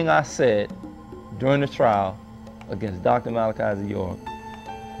everything I said during the trial against Dr. Malachi Z. York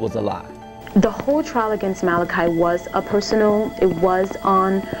was a lie. The whole trial against Malachi was it was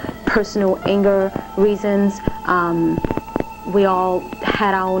on personal anger reasons. We all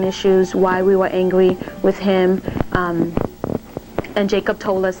had our own issues, why we were angry with him. And Jacob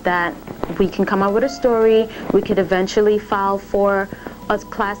told us that we can come up with a story, we could eventually file for a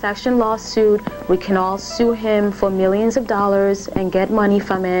class action lawsuit, we can all sue him for millions of dollars and get money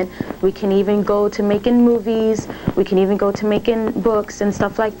from it. We can even go to making movies, we can even go to making books and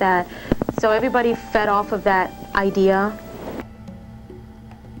stuff like that. So everybody fed off of that idea.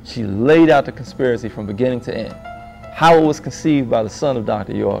 She laid out the conspiracy from beginning to end. How it was conceived by the son of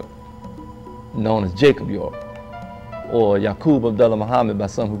Dr. York, known as Jacob York, or Yaqub Abdullah Muhammad by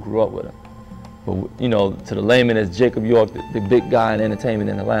some who grew up with him. But to the layman, as Jacob York, the big guy in entertainment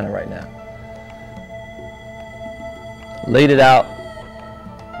in Atlanta right now. Laid it out,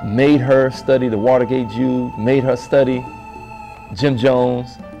 made her study the Watergate Jew, made her study Jim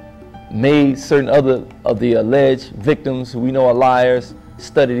Jones, made certain other of the alleged victims who we know are liars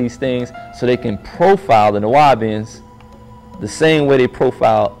study these things so they can profile the Nuwaubians the same way they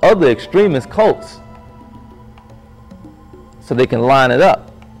profile other extremist cults, so they can line it up.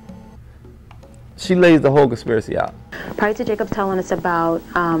 She lays the whole conspiracy out. Prior to Jacob telling us about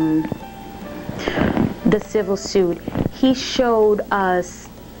the civil suit, he showed us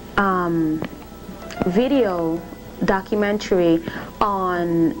video documentary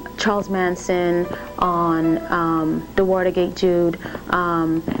on Charles Manson, on the Watergate Jew,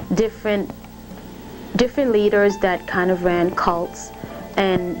 different leaders that kind of ran cults.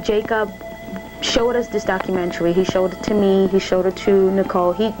 And Jacob showed us this documentary. He showed it to me, he showed it to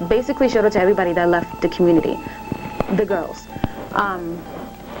Nicole. He basically showed it to everybody that left the community, the girls.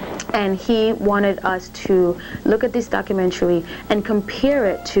 And he wanted us to look at this documentary and compare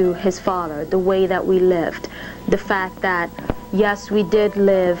it to his father, the way that we lived. The fact that, yes, we did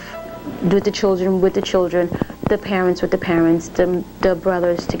live with the children, the parents with the parents, the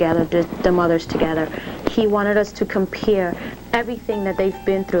brothers together, the mothers together. He wanted us to compare everything that they've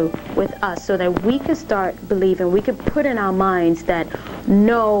been through with us, so that we could start believing, we could put in our minds that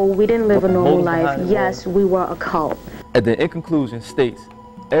no, we didn't live a normal life. Yes, we were a cult. And then in conclusion states,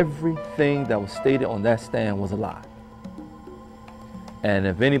 everything that was stated on that stand was a lie. And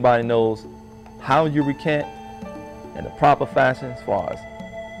if anybody knows how you recant in the proper fashion, as far as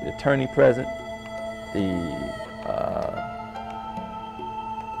the attorney present, the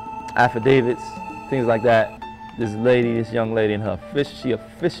affidavits, things like that, this lady, this young lady, she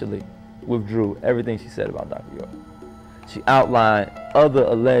officially withdrew everything she said about Dr. York. She outlined other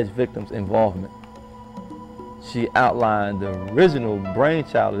alleged victims' involvement. She outlined the original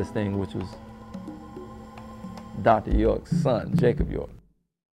brainchild of this thing, which was Dr. York's son, Jacob York.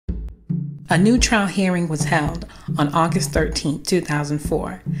 A new trial hearing was held on August 13,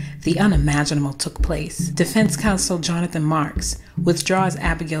 2004. The unimaginable took place. Defense counsel Jonathan Marks withdraws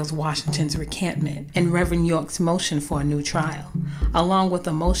Abigail Washington's recantment and Reverend York's motion for a new trial, along with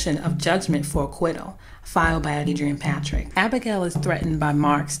a motion of judgment for acquittal filed by Adrian Patrick. Abigail is threatened by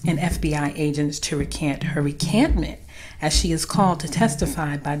Marks and FBI agents to recant her recantment, as she is called to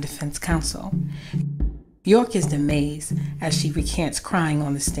testify by defense counsel. York is amazed as she recants crying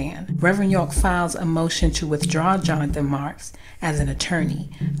on the stand. Reverend York files a motion to withdraw Jonathan Marks as an attorney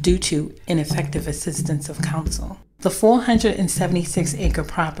due to ineffective assistance of counsel. The 476-acre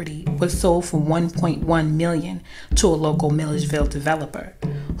property was sold for $1.1 million to a local Milledgeville developer,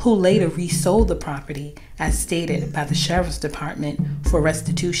 who later resold the property as stated by the Sheriff's Department for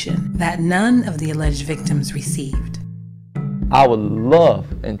restitution that none of the alleged victims received. I would love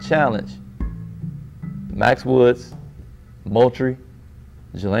and challenge Max Woods, Moultrie,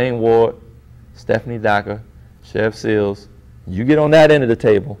 Jelaine Ward, Stephanie Dacker, Sheriff Seals, you get on that end of the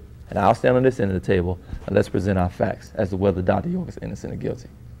table, and I'll stand on this end of the table, and let's present our facts as to whether Dr. York is innocent or guilty.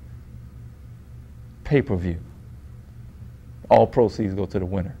 Pay-per-view. All proceeds go to the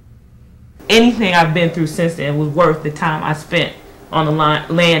winner. Anything I've been through since then was worth the time I spent on the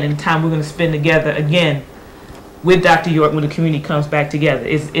land and the time we're going to spend together again with Dr. York when the community comes back together.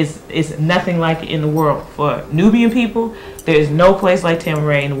 It's nothing like it in the world. For Nubian people, there's no place like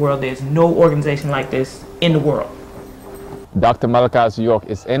Tamaray in the world. There's no organization like this in the world. Dr. Malachi York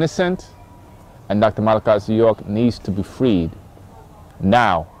is innocent, and Dr. Malachi York needs to be freed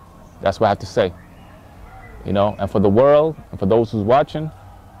now. That's what I have to say. You know, and for the world, and for those who's watching,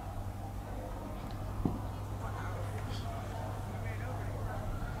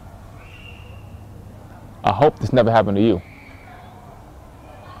 I hope this never happened to you.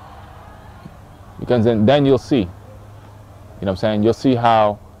 Because then you'll see. You know what I'm saying? You'll see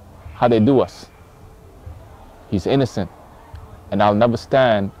how they do us. He's innocent. And I'll never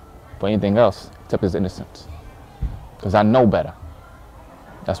stand for anything else except his innocence. Because I know better.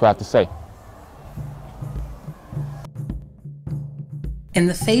 That's what I have to say. In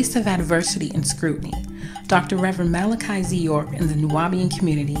the face of adversity and scrutiny, Dr. Reverend Malachi Z. York and the Nubian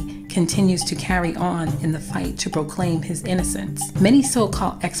community continues to carry on in the fight to proclaim his innocence. Many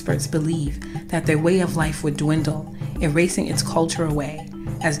so-called experts believe that their way of life would dwindle, erasing its culture away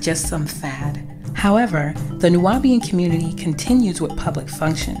as just some fad. However, the Nubian community continues with public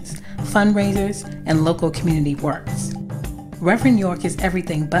functions, fundraisers, and local community works. Reverend York is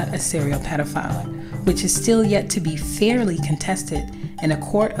everything but a serial pedophile, which is still yet to be fairly contested in a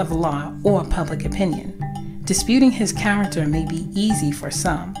court of law or public opinion. Disputing his character may be easy for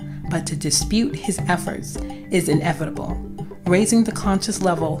some, but to dispute his efforts is inevitable. Raising the conscious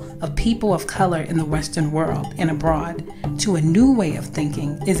level of people of color in the Western world and abroad to a new way of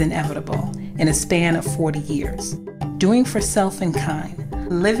thinking is inevitable in a span of 40 years. Doing for self and kind,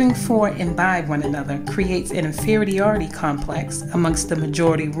 living for and by one another creates an inferiority complex amongst the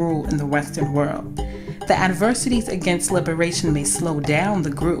majority rule in the Western world. The adversities against liberation may slow down the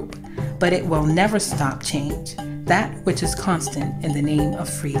group, but it will never stop change, that which is constant in the name of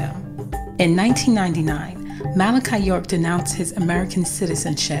freedom. In 1999, Malachi York denounced his American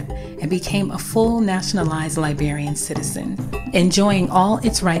citizenship and became a full nationalized Liberian citizen, enjoying all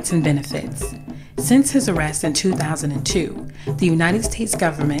its rights and benefits. Since his arrest in 2002, the United States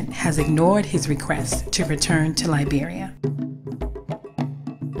government has ignored his request to return to Liberia.